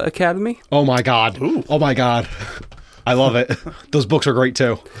Umbrella Academy. Oh my God. Ooh. Oh my God. I love it. Those books are great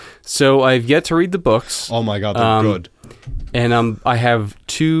too. So I've yet to read the books, Oh my God, they're good. and I have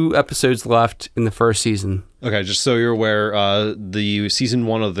 2 episodes left in the first season. Okay, just so you're aware, the season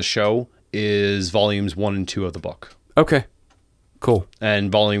 1 of the show is volumes 1 and 2 of the book. Okay, cool,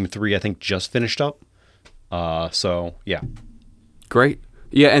 And volume 3, I think, just finished up. So, yeah. great.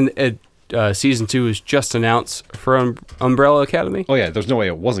 Yeah, and season 2 is just announced for Umbrella Academy. Oh, yeah, there's no way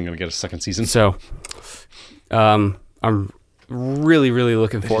it wasn't going to get a second season. So, I'm really, really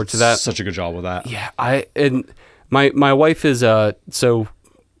looking forward to that. Such a good job with that. Yeah, my wife is so,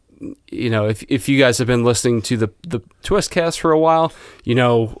 if you guys have been listening to the Twistcast for a while,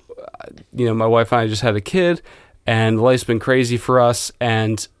 my wife and I just had a kid, and life's been crazy for us,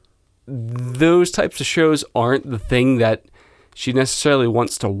 and those types of shows aren't the thing that she necessarily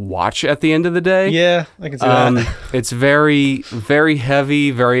wants to watch at the end of the day. Yeah, I can see that. It's very, very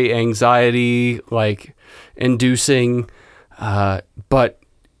heavy, very anxiety like inducing, but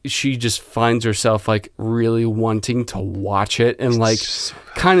she just finds herself like really wanting to watch it and like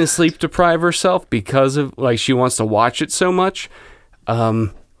kind of sleep deprive herself because of like she wants to watch it so much. So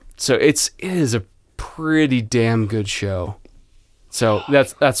it is a pretty damn good show. So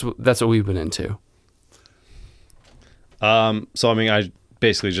that's what we've been into. So I mean, I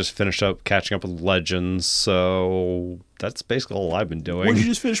basically just finished up catching up with Legends, so that's basically all I've been doing. What did you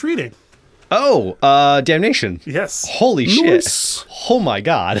just finish reading? Oh, Damnation. Yes. Holy Nice. shit. Oh my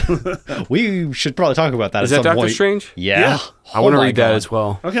god. We should probably talk about that Is at that some Doctor point. Strange? Yeah. I want to Oh my read that God. as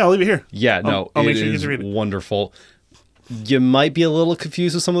well. Okay, I'll leave it here. Yeah, no, I'll make it sure you get is to read it. wonderful. You might be a little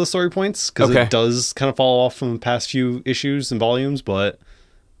confused with some of the story points because Okay. it does kind of fall off from the past few issues and volumes, but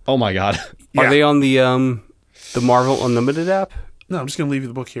oh my god. Are Yeah. they on the Marvel Unlimited app? No, I'm just gonna leave you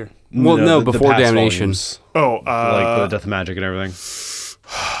the book here. Well, no, the before past Damnation. volumes, Oh, like the Death of Magic and everything.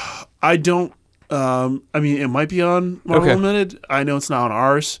 I don't. I mean, it might be on Marvel Okay. Unlimited. I know it's not on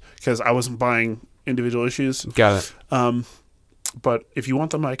ours because I wasn't buying individual issues. Got it. But if you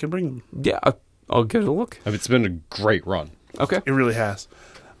want them, I can bring them. Yeah, I'll give it a look. I mean, it's been a great run. Okay. It really has.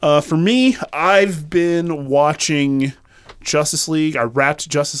 For me, I've been watching Justice League. I wrapped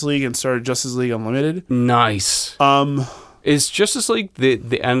Justice League and started Justice League Unlimited. Nice. Is Justice League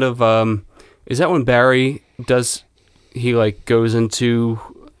the end of is that when Barry does he like goes into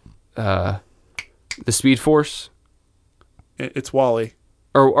the Speed Force? It's Wally.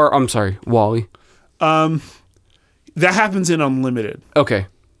 Or I'm sorry, Wally. That happens in Unlimited. Okay.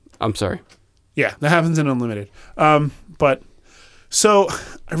 I'm sorry. Yeah, that happens in Unlimited. But so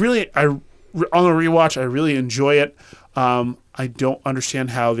on the rewatch, I really enjoy it. I don't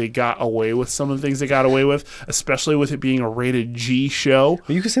understand how they got away with some of the things they got away with, especially with it being a rated G show.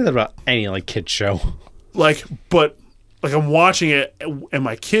 But you can say that about any like kid show. But I'm watching it and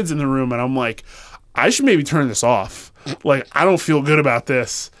my kid's in the room and I'm like, I should maybe turn this off. Like, I don't feel good about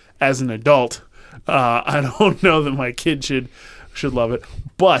this as an adult. I don't know that my kid should love it,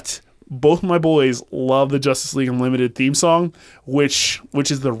 but both my boys love the Justice League Unlimited theme song, which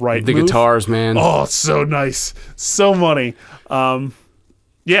is the right The move. guitars, man. Oh, it's so nice, so money.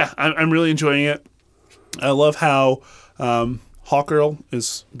 Yeah, I'm really enjoying it. I love how Hawkgirl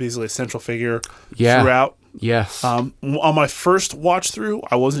is basically a central figure Yeah. throughout. Yes. On my first watch through,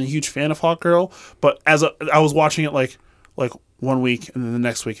 I wasn't a huge fan of Hawkgirl, but I was watching it like 1 week and then the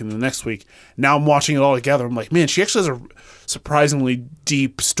next week and the next week. Now I'm watching it all together. I'm like, man, she actually has a surprisingly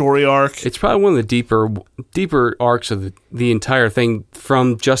deep story arc. It's probably one of the deeper arcs of the entire thing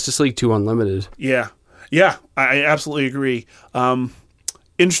from Justice League to Unlimited. Yeah, I absolutely agree.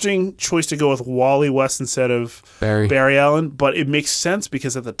 Interesting choice to go with Wally West instead of Barry Allen, but it makes sense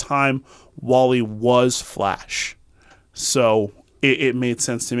because at the time Wally was Flash, so it made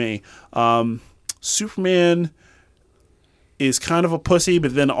sense to me. Superman is kind of a pussy,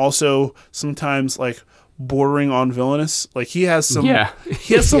 but then also sometimes like bordering on villainous. Like he has some, Yeah.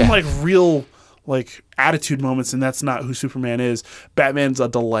 he has some Yeah. like real like attitude moments, and that's not who Superman is. Batman's a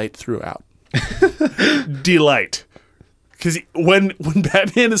delight throughout. Delight. Because when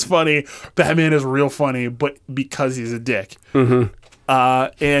Batman is funny, Batman is real funny, but because he's a dick. Mm-hmm.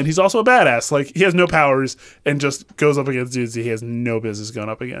 And he's also a badass. Like, he has no powers and just goes up against dudes he has no business going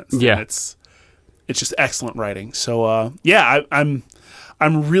up against. Yeah. And it's just excellent writing. So, I'm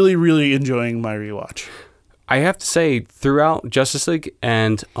really, really enjoying my rewatch. I have to say, throughout Justice League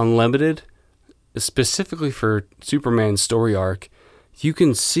and Unlimited, specifically for Superman's story arc, you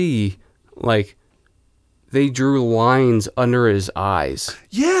can see, like, they drew lines under his eyes.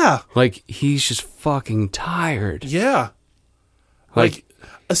 Yeah. Like, he's just fucking tired. Yeah. Like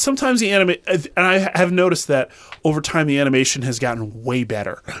sometimes the and I have noticed that over time the animation has gotten way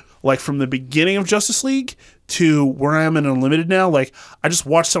better. Like from the beginning of Justice League to where I am in Unlimited now, like I just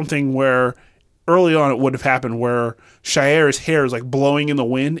watched something where early on it would have happened where Shiera's hair is like blowing in the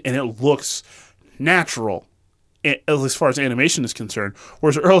wind and it looks natural as far as animation is concerned.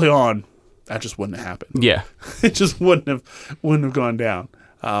 Whereas early on, that just wouldn't have happened. Yeah. It just wouldn't have gone down.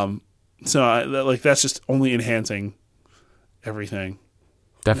 So that's just only enhancing everything.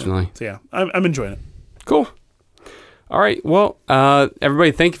 Definitely. So yeah, I'm enjoying it. Cool. All right. Well,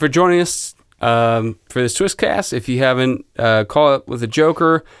 everybody, thank you for joining us for this Twistcast. If you haven't caught up with the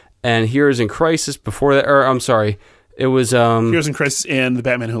Joker and Heroes in Crisis before that, or I'm sorry, it was Heroes in Crisis and The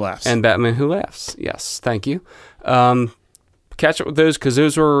Batman Who Laughs. and Batman Who Laughs. Yes, thank you. Catch catch up with those because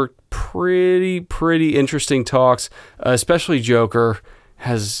those were pretty interesting talks. Especially Joker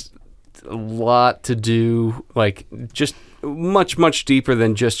has a lot to do, like just much deeper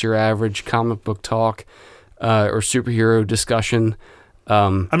than just your average comic book talk or superhero discussion.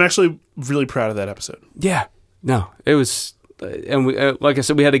 I'm actually really proud of that episode. Yeah, no, it was, and we, like I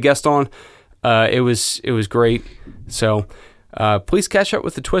said, we had a guest on. It was great. So please catch up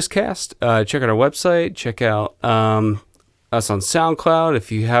with the Twistcast. Check out our website. Check out us on SoundCloud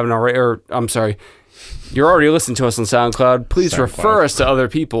if you haven't already. Or I'm sorry, you're already listening to us on SoundCloud. Please refer us to other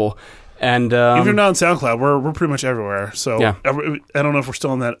people. And if you're not on SoundCloud, we're pretty much everywhere. So yeah. I don't know if we're still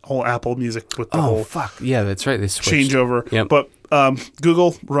on that whole Apple Music with the whole fuck yeah, that's right. They switched. changeover. Yep. But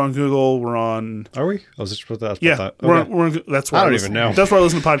Google, we're on Google. We're on. Are we? I was just about to ask Yeah, about that. we're Okay. on, that's where I don't listen, even know. That's where I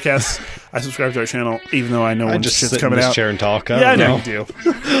listen to podcasts. I subscribe to our channel, even though I know I when just shit's sit in coming this out. chair and talk. Yeah, I know don't you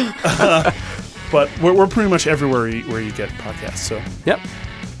do. But we're pretty much everywhere where you get podcasts. So, Yep.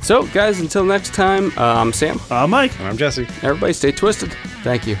 So guys, until next time, I'm Sam. Mike. And I'm Jesse. Everybody stay twisted.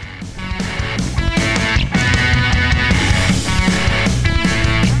 Thank you.